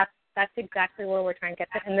 You know, that's exactly where we're trying to get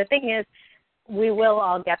to. And the thing is, we will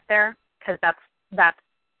all get there, because that's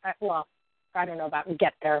well, I don't know about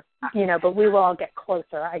get there, you know, but we will all get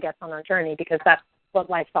closer, I guess, on our journey, because that's what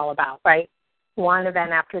life's all about, right? One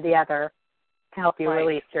event after the other to help you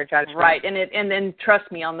release your judgment. Right, and then trust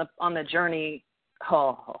me, on the journey,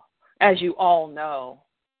 as you all know,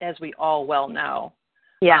 as we all well know,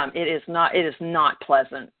 it is not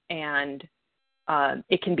pleasant, and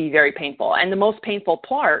it can be very painful. And the most painful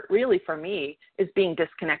part, really, for me, is being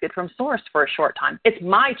disconnected from Source for a short time. It's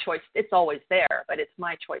my choice. It's always there, but it's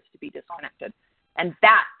my choice to be disconnected. And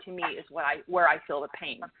that, to me, is where I feel the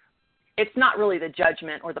pain. It's not really the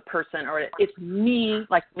judgment or the person, or it's me,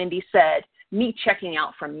 like Mindy said, me checking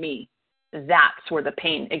out from me. That's where the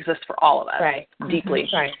pain exists for all of us, deeply.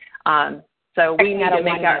 Right. So we need to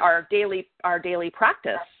make our daily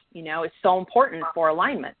practice, you know, it's so important for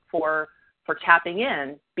alignment, for tapping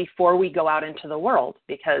in before we go out into the world,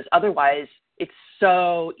 because otherwise it's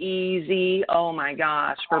so easy, oh my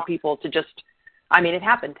gosh, for people to just, I mean, it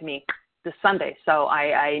happened to me this Sunday, so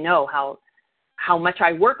I know how much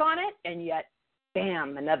I work on it, and yet,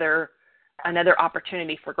 bam, another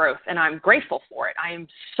opportunity for growth, and I'm grateful for it. I am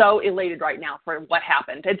so elated right now for what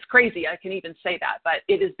happened. It's crazy, I can even say that, but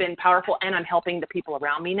it has been powerful, and I'm helping the people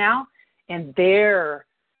around me now, and they're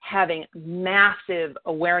having massive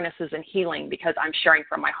awarenesses and healing because I'm sharing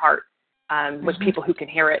from my heart with people who can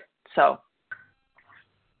hear it. So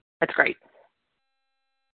that's great.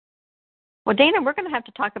 Well, Dana, we're going to have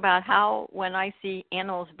to talk about how when I see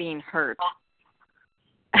animals being hurt.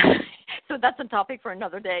 So that's a topic for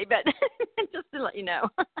another day, but just to let you know.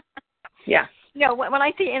 Yeah. You know, when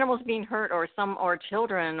I see animals being hurt or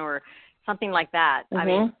children or something like that, I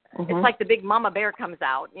mean, it's like the big mama bear comes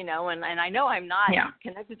out, you know, and I know I'm not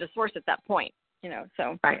connected to Source at that point, you know,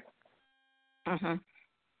 so. Right.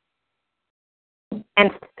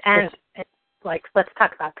 And it's like, let's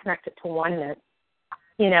talk about connected to oneness.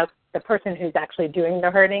 You know, the person who's actually doing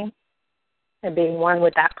the hurting and being one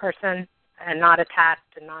with that person and not attached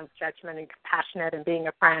and non-judgment and compassionate and being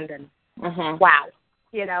a friend and wow,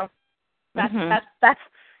 you know, that's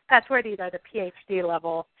that's where the PhD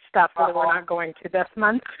level stuff that we're not going to this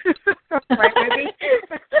month, right, Ruby?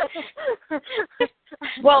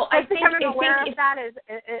 Well, I think becoming aware of that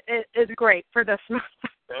is great for this month.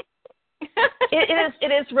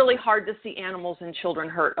 It is really hard to see animals and children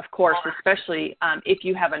hurt, of course, especially if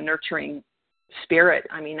you have a nurturing spirit.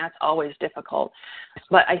 I mean, that's always difficult.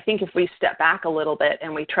 But I think if we step back a little bit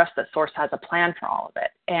and we trust that Source has a plan for all of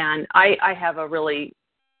it, and I have a really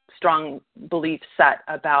strong belief set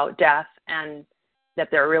about death and that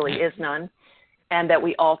there really is none, and that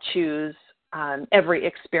we all choose every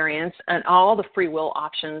experience, and all the free will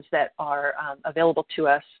options that are available to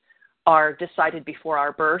us are decided before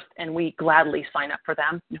our birth, and we gladly sign up for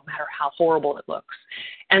them, no matter how horrible it looks.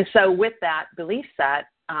 And so with that belief set,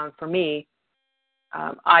 for me,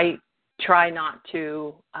 I try not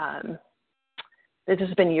to, this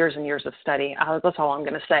has been years and years of study. That's all I'm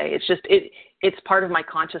going to say. It's just, it's part of my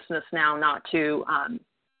consciousness now not to,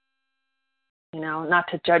 not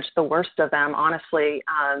to judge the worst of them. Honestly,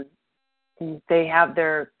 they have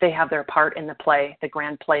their part in the play, the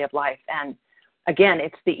grand play of life. And again,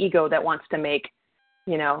 it's the ego that wants to make,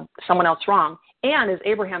 someone else wrong. And as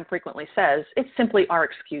Abraham frequently says, it's simply our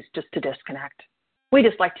excuse just to disconnect. We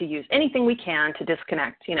just like to use anything we can to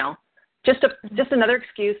disconnect, just another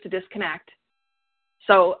excuse to disconnect.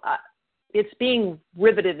 So it's being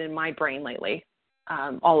riveted in my brain lately,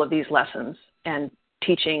 all of these lessons and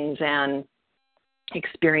teachings and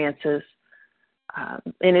experiences.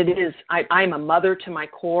 And it is, I'm a mother to my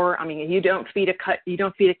core. I mean, you don't feed a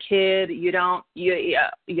kid,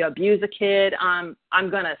 you abuse a kid. I'm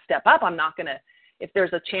going to step up. I'm not going to, if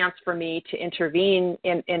there's a chance for me to intervene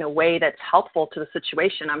in a way that's helpful to the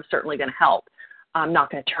situation, I'm certainly going to help. I'm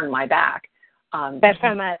not going to turn my back. But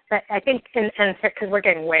I think, and because we're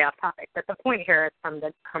getting way off topic, but the point here is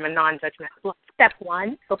from a non-judgment. Step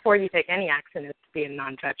one, before you take any action, is to be in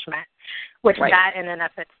non-judgment, which that in and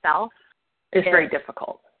of itself is very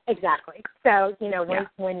difficult. Exactly. So,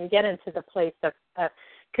 when you get into the place of,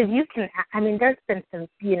 because you can, there's been some,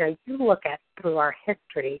 you look at through our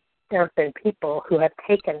history, there have been people who have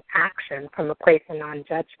taken action from a place of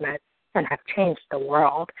non-judgment and have changed the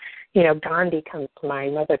world. Gandhi comes to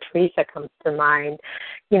mind, Mother Teresa comes to mind.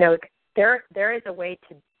 There is a way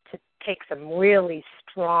to take some really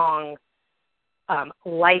strong,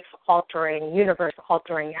 life-altering,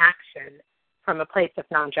 universe-altering action from a place of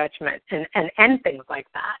non-judgment and end things like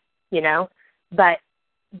that, But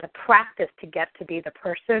the practice to get to be the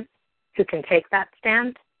person who can take that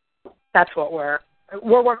stand, that's what we're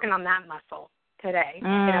working on, that muscle today.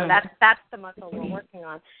 That's the muscle we're working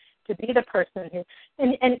on, to be the person who,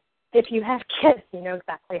 and if you have kids, you know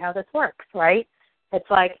exactly how this works, right? It's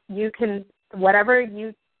like you can, whatever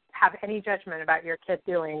you have any judgment about your kid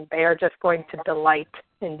doing, they are just going to delight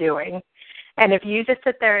in doing. And if you just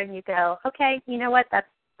sit there and you go, okay, you know what, that's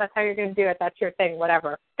how you're going to do it, that's your thing,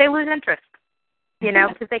 whatever, they lose interest,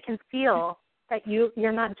 because they can feel that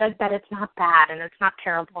you're not judged, that it's not bad and it's not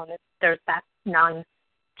terrible, and there's that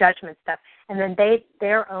non-judgment stuff. And then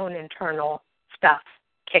their own internal stuff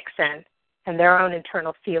kicks in, and their own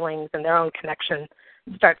internal feelings and their own connection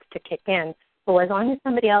starts to kick in. But as long as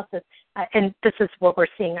somebody else is, and this is what we're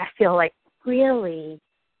seeing, I feel like really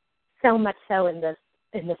so much so in this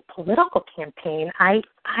political campaign, I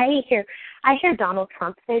hear Donald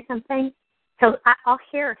Trump say something, so I'll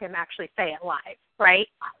hear him actually say it live, right?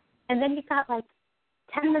 And then you've got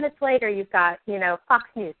 10 minutes later, you've got, Fox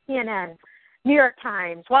News, CNN, New York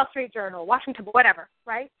Times, Wall Street Journal, Washington, whatever,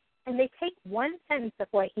 right? And they take one sentence of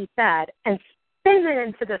what he said and spin it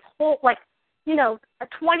into this whole, a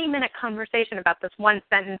 20-minute conversation about this one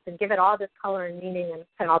sentence and give it all this color and meaning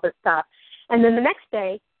and all this stuff. And then the next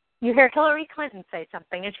day, you hear Hillary Clinton say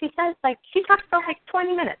something, and she says, she talks for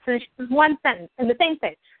 20 minutes, and it's one sentence, and the same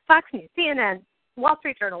thing, Fox News, CNN, Wall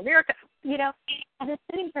Street Journal, New York, and it's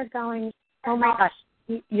sitting there going, oh my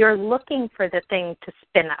gosh, you're looking for the thing to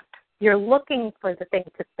spin up. You're looking for the thing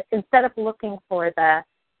to, instead of looking for the,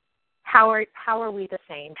 how are we the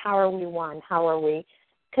same? How are we one? How are we?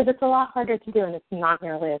 Because it's a lot harder to do, and it's not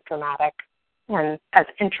nearly as dramatic and as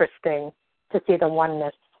interesting to see the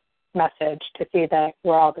oneness message, to see that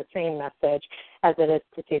we're all the same message, as it is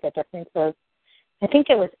to see the differences. I think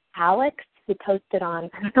it was Alex who posted on,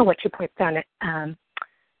 I don't know what you posted on,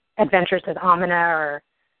 Adventures with Amina or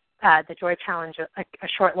the Joy Challenge, a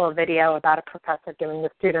short little video about a professor giving the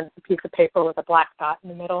students a piece of paper with a black dot in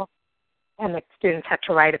the middle, and the students had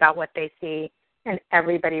to write about what they see, and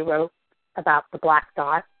everybody wrote about the black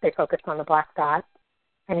dot. They focused on the black dot,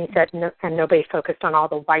 and he said, and nobody focused on all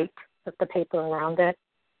the white of the paper around it.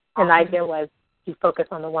 And the idea was, you focus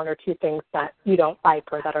on the one or two things that you don't like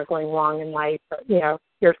or that are going wrong in life, or,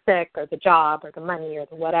 you're sick or the job or the money or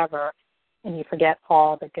the whatever, and you forget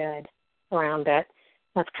all the good around it.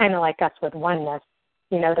 That's kind of like us with oneness.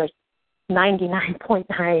 There's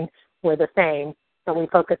 99.9 we're the same, but we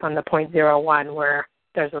focus on the 0.01 where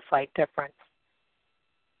there's a slight difference.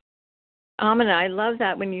 Amina, I love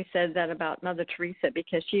that when you said that about Mother Teresa,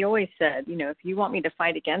 because she always said, if you want me to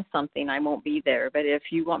fight against something, I won't be there. But if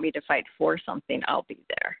you want me to fight for something, I'll be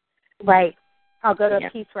there. Right. I'll go to a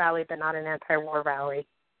peace rally, but not an anti-war rally.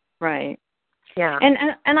 Right. Yeah.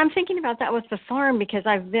 And I'm thinking about that with the farm, because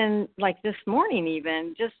I've been, like this morning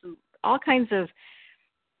even, just all kinds of,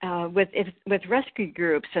 with rescue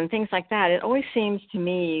groups and things like that. It always seems to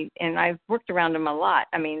me, and I've worked around them a lot,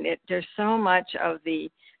 there's so much of the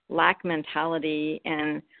lack mentality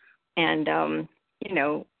and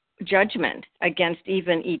judgment against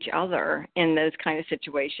even each other in those kind of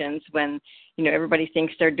situations when everybody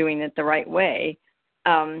thinks they're doing it the right way,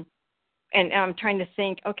 and I'm trying to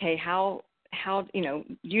think, okay, how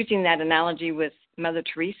using that analogy with Mother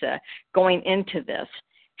Teresa going into this,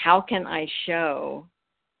 how can I show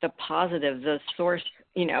the positive, the source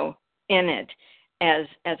in it, as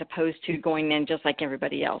opposed to going in just like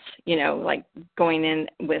everybody else, like going in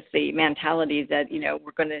with the mentality that,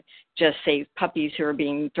 we're going to just save puppies who are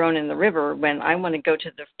being thrown in the river, when I want to go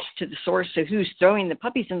to the source of who's throwing the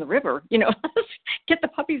puppies in the river, let's get the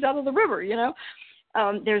puppies out of the river,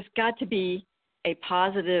 There's got to be a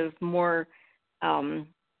positive, more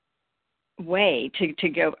way to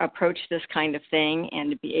go approach this kind of thing, and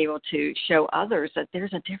to be able to show others that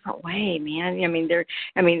there's a different way, man.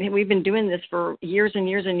 We've been doing this for years and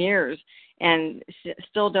years and years, and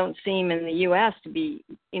still don't seem in the U.S. to be,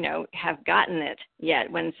 have gotten it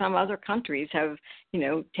yet, when some other countries have,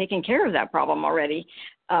 taken care of that problem already.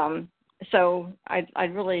 So I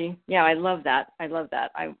really, I love that. I love that.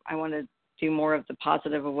 I want to do more of the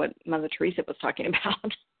positive of what Mother Teresa was talking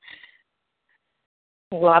about.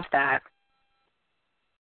 Love that.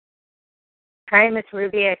 All right, Miss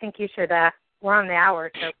Ruby, I think you should, we're on the hour,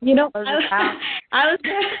 so I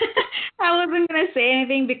wasn't going to say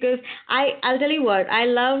anything, because I'll tell you what, I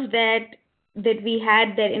love that we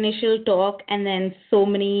had that initial talk and then so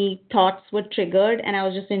many thoughts were triggered, and I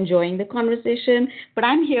was just enjoying the conversation. But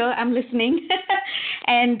I'm here, I'm listening.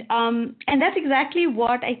 and that's exactly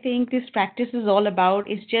what I think this practice is all about,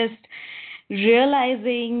 is just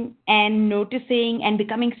realizing and noticing and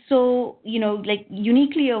becoming so,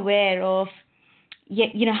 uniquely aware of,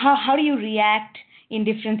 how do you react in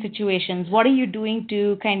different situations? What are you doing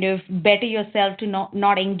to kind of better yourself to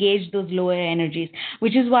not engage those lower energies?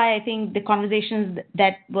 Which is why I think the conversations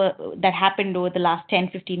that happened over the last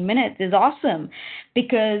 10-15 minutes is awesome,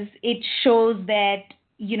 because it shows that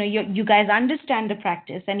you guys understand the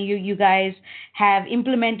practice, and you guys have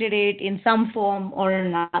implemented it in some form or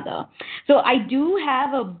another. So I do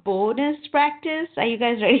have a bonus practice. Are you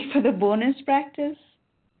guys ready for the bonus practice?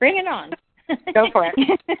 Bring it on. Go for it.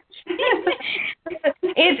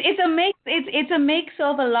 It's a mix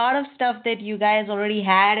of a lot of stuff that you guys already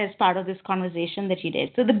had as part of this conversation that you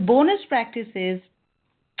did. So the bonus practice is,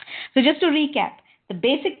 so just to recap, the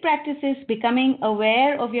basic practice is becoming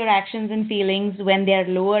aware of your actions and feelings when they are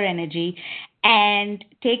lower energy, and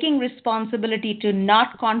taking responsibility to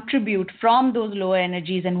not contribute from those lower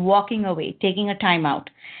energies and walking away, taking a time out.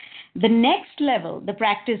 The next level, the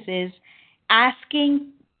practice is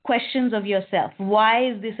asking questions of yourself. Why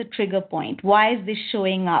is this a trigger point? Why is this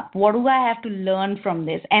showing up? What do I have to learn from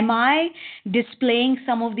this? Am I displaying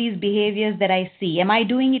some of these behaviors that I see? Am I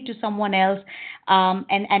doing it to someone else?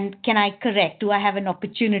 And can I correct? Do I have an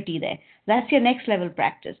opportunity there? That's your next level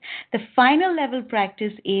practice. The final level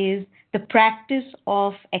practice is the practice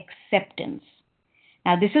of acceptance.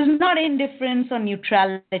 Now, this is not indifference or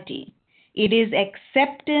neutrality. It is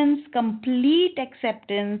acceptance, complete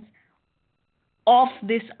acceptance of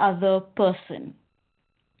this other person.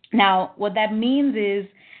 Now, what that means is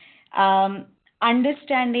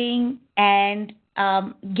understanding and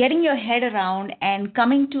getting your head around and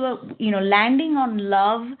coming to landing on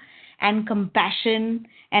love and compassion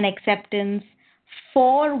and acceptance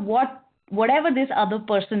for whatever this other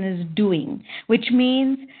person is doing, which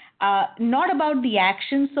means not about the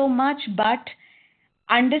action so much, but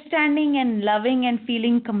understanding and loving and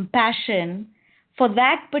feeling compassion for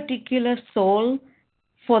that particular soul,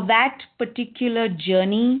 for that particular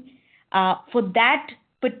journey, for that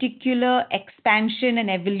particular expansion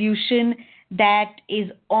and evolution that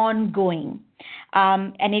is ongoing.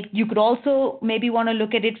 And you could also maybe want to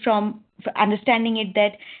look at it from understanding it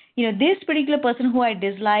that, this particular person who I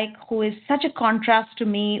dislike, who is such a contrast to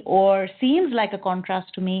me or seems like a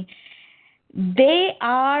contrast to me, they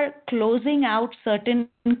are closing out certain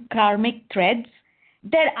karmic threads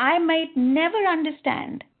that I might never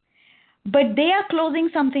understand, but they are closing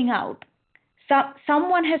something out.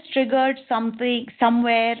 Someone has triggered something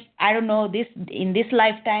somewhere, I don't know, this in this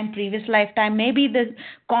lifetime, previous lifetime, maybe the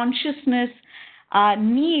consciousness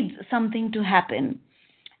needs something to happen.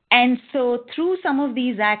 And so through some of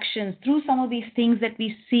these actions, through some of these things that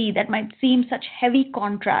we see that might seem such heavy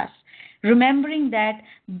contrast, remembering that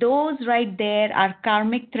those right there are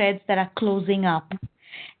karmic threads that are closing up.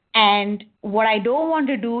 And what I don't want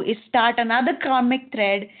to do is start another karmic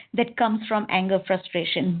thread that comes from anger,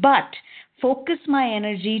 frustration, but focus my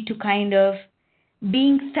energy to kind of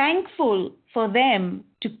being thankful for them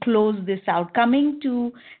to close this out, coming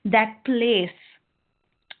to that place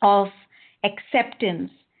of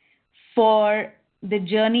acceptance for the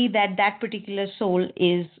journey that that particular soul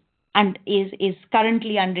is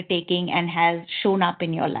currently undertaking and has shown up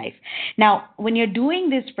in your life. Now, when you're doing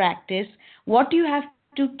this practice, what you have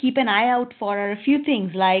to keep an eye out for are a few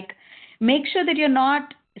things, like make sure that you're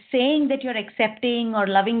not saying that you're accepting or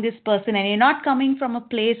loving this person and you're not coming from a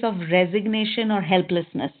place of resignation or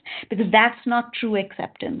helplessness, because that's not true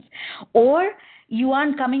acceptance. Or you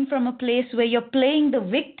aren't coming from a place where you're playing the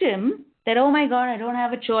victim, that, oh my God, I don't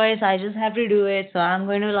have a choice, I just have to do it, so I'm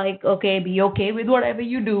going to be okay with whatever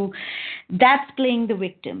you do. That's playing the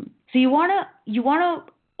victim. So you want to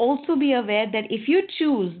also be aware that if you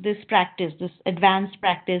choose this practice, this advanced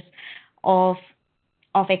practice of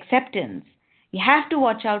acceptance, you have to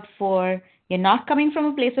watch out for you're not coming from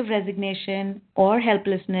a place of resignation or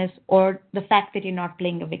helplessness or the fact that you're not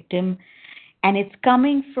playing a victim, and it's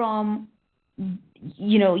coming from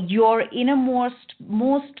your innermost,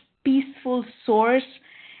 most peaceful source,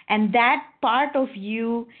 and that part of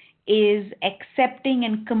you is accepting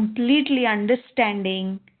and completely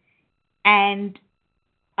understanding and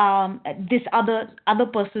this other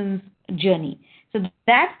person's journey. So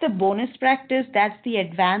that's the bonus practice. That's the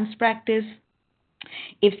advanced practice.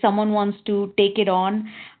 If someone wants to take it on,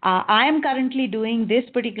 I am currently doing this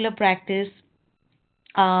particular practice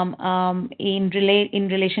in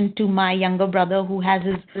relation to my younger brother, who has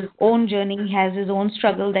his own journey, has his own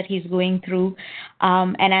struggle that he's going through,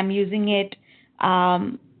 and I'm using it.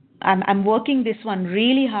 I'm working this one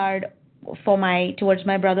really hard towards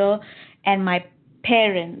my brother and my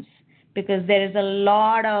parents, because there is a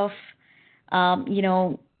lot of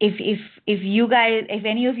if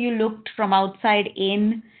any of you looked from outside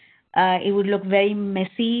in, it would look very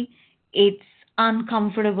messy. It's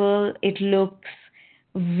uncomfortable. It looks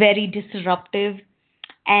very disruptive,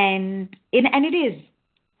 and it is.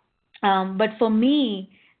 But for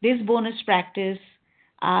me, this bonus practice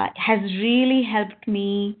has really helped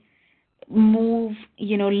me move,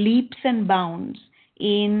 leaps and bounds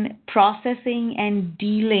in processing and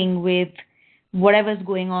dealing with whatever's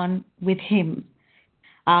going on with him.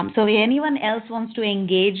 So if anyone else wants to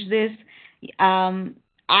engage this,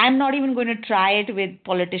 I'm not even going to try it with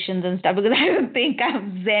politicians and stuff, because I don't think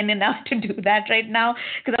I'm zen enough to do that right now,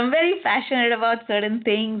 because I'm very passionate about certain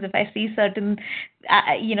things. If I see certain,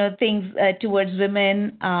 things towards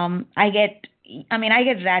women, I get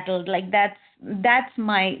rattled. Like that's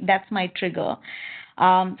my trigger. So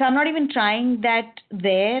I'm not even trying that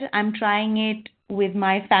there. I'm trying it with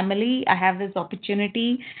my family. I have this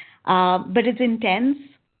opportunity, but it's intense.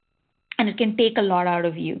 And it can take a lot out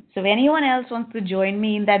of you. So if anyone else wants to join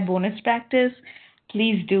me in that bonus practice,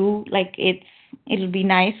 please do. It'll be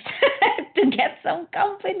nice to get some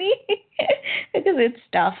company because it's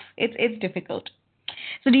tough. It's difficult.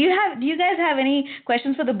 So do you guys have any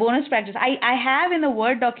questions for the bonus practice? I have in the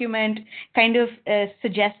Word document kind of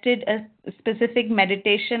suggested a specific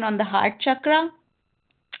meditation on the heart chakra.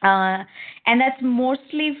 And that's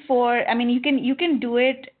mostly for, you can do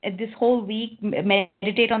it this whole week,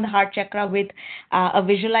 meditate on the heart chakra with a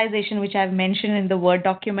visualization, which I've mentioned in the Word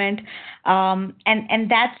document. And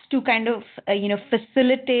that's to kind of,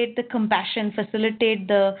 facilitate the compassion, facilitate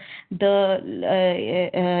the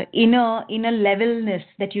inner levelness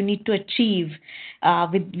that you need to achieve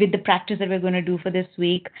with the practice that we're going to do for this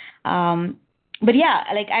week. But yeah,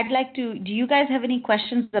 I'd like to, do you guys have any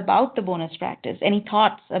questions about the bonus practice? Any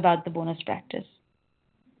thoughts about the bonus practice?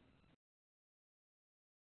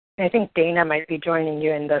 I think Dana might be joining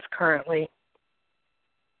you in this currently.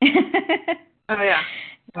 Oh yeah.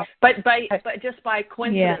 But just by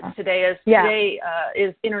coincidence, today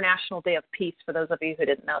is International Day of Peace, for those of you who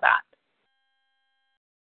didn't know that.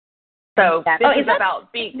 So this is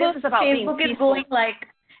about being Facebook peaceful. Is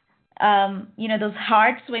going those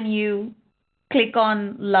hearts when you click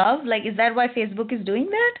on love, is that why Facebook is doing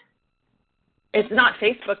that? It's not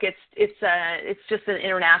Facebook. It's just an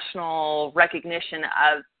international recognition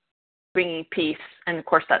of bringing peace, and of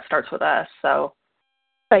course that starts with us. So,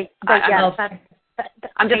 I'm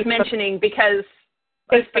just mentioning because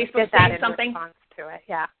Facebook saying something to it.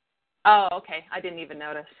 Yeah. Oh, okay. I didn't even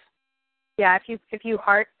notice. Yeah, if you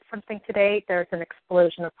heart something today, there's an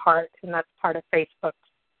explosion of heart, and that's part of Facebook's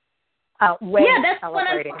way Yeah, that's of what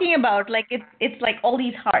I'm talking about. Like it's like all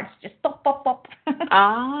these hearts just pop, pop, pop.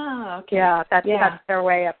 Okay. Yeah, that's their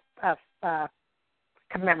way of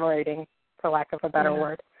commemorating, for lack of a better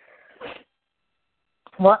word.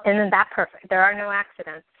 Well, and then that's perfect. There are no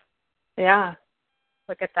accidents. Yeah.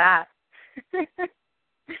 Look at that.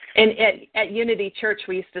 And at Unity Church,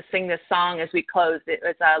 we used to sing this song as we closed. It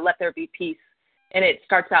was Let There Be Peace. And it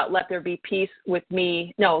starts out, let there be peace with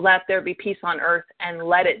me. No, let there be peace on earth, and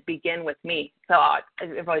let it begin with me. So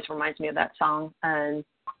it always reminds me of that song, and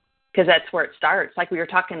because that's where it starts. Like you were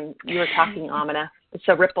talking, Amina. It's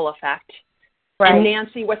a ripple effect. Right. And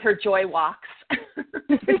Nancy with her joy walks.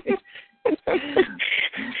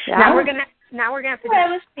 Now we're gonna have to do I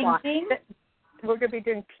was thinking. We're gonna be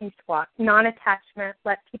doing peace walk, non-attachment.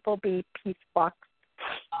 Let people be peace walks.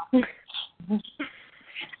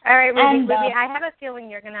 All right, Ruby, I have a feeling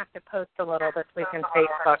you're going to have to post a little this week on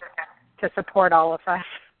Facebook to support all of us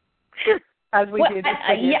as we do this.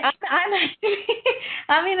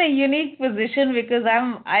 I'm in a unique position because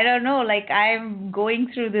I don't know, like I'm going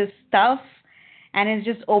through this stuff and it's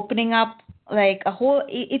just opening up like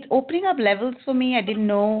it's opening up levels for me I didn't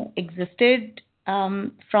know existed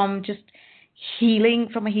from just healing,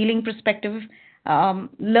 from a healing perspective.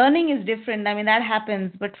 Learning is different. I mean, that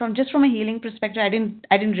happens, but from a healing perspective, I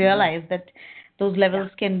didn't realize that those levels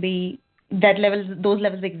those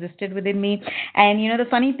levels existed within me. And the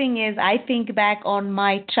funny thing is, I think back on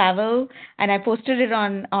my travel, and I posted it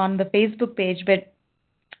on the Facebook page. But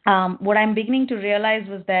what I'm beginning to realize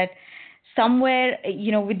was that somewhere,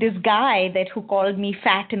 with this guy who called me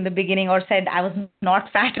fat in the beginning or said I was not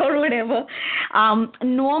fat or whatever.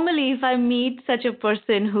 Normally, if I meet such a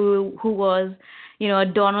person who was, a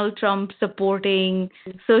Donald Trump supporting,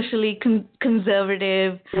 socially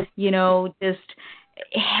conservative, just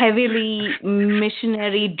heavily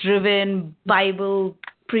missionary driven, Bible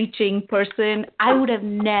preaching person, I would have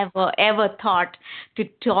never ever thought to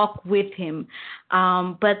talk with him.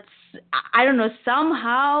 But I don't know,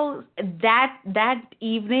 somehow that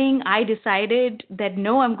evening I decided that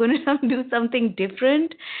no, I'm going to do something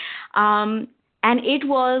different. And it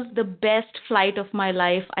was the best flight of my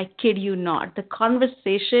life. I kid you not. The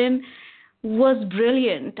conversation was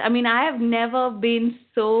brilliant. I mean, I have never been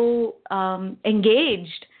so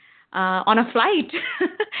engaged on a flight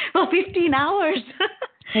for 15 hours.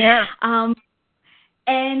 Yeah.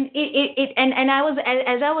 And and I was,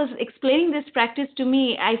 as I was explaining this practice to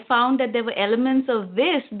me, I found that there were elements of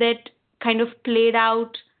this that kind of played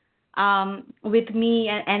out with me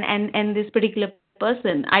and this particular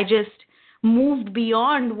person. I just moved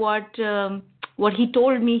beyond what he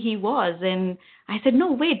told me he was, and I said,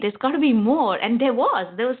 no, wait, there's got to be more. And there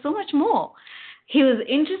was so much more. He was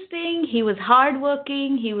interesting. He was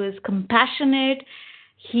hardworking. He was compassionate.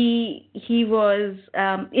 He was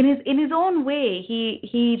in his own way.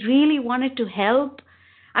 He really wanted to help.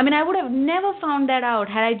 I mean, I would have never found that out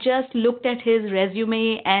had I just looked at his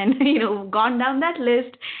resume and gone down that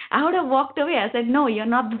list. I would have walked away. I said, no, you're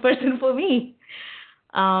not the person for me.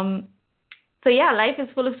 So yeah, life is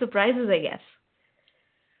full of surprises, I guess.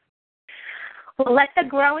 Well, let the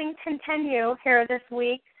growing continue here this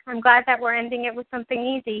week. I'm glad that we're ending it with something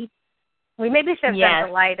easy. We maybe should have done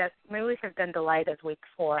delight as delight as week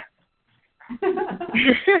 4.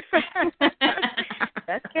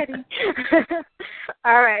 Just kidding.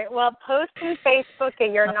 All right. Well, post on Facebook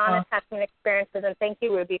your non-attachment experiences, and thank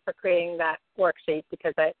you, Ruby, for creating that worksheet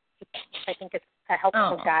because I think it's a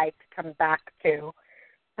helpful guide to come back to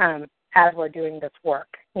as we're doing this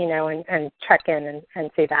work, and check in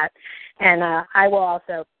and see that. And I will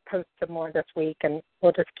also post some more this week, and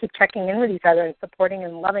we'll just keep checking in with each other and supporting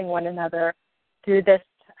and loving one another through this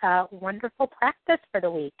wonderful practice for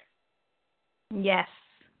the week. Yes,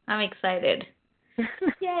 I'm excited.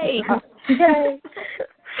 Yay. Yay.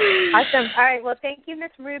 Awesome. All right. Well, thank you,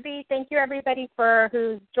 Miss Ruby. Thank you, everybody,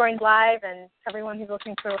 who's joined live and everyone who's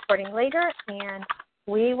listening to the recording later. And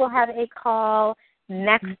we will have a call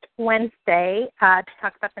next Wednesday to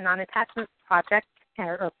talk about the non-attachment project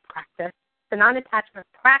or practice, the non-attachment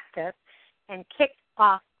practice, and kick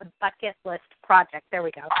off the bucket list project. There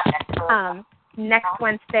we go. Next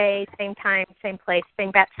Wednesday, same time, same place,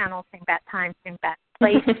 same bat channel, same bat time, same bat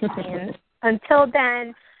place. And until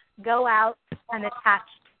then, go out unattached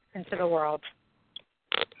into the world.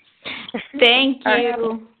 Thank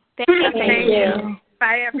you. Thank you.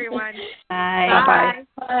 Bye, everyone. Bye. Bye.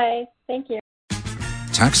 Bye. Thank you.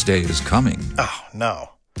 Tax day is coming. Oh, no.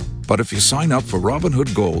 But if you sign up for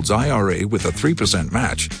Robinhood Gold's IRA with a 3%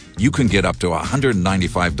 match, you can get up to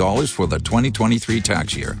 $195 for the 2023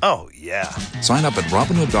 tax year. Oh, yeah. Sign up at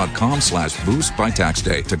Robinhood.com/boost by tax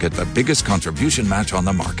day to get the biggest contribution match on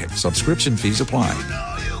the market. Subscription fees apply.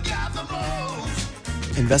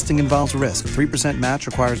 Investing involves risk. 3% match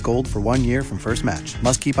requires gold for 1 year from first match.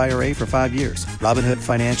 Must keep IRA for 5 years. Robinhood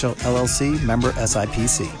Financial, LLC, member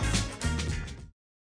SIPC.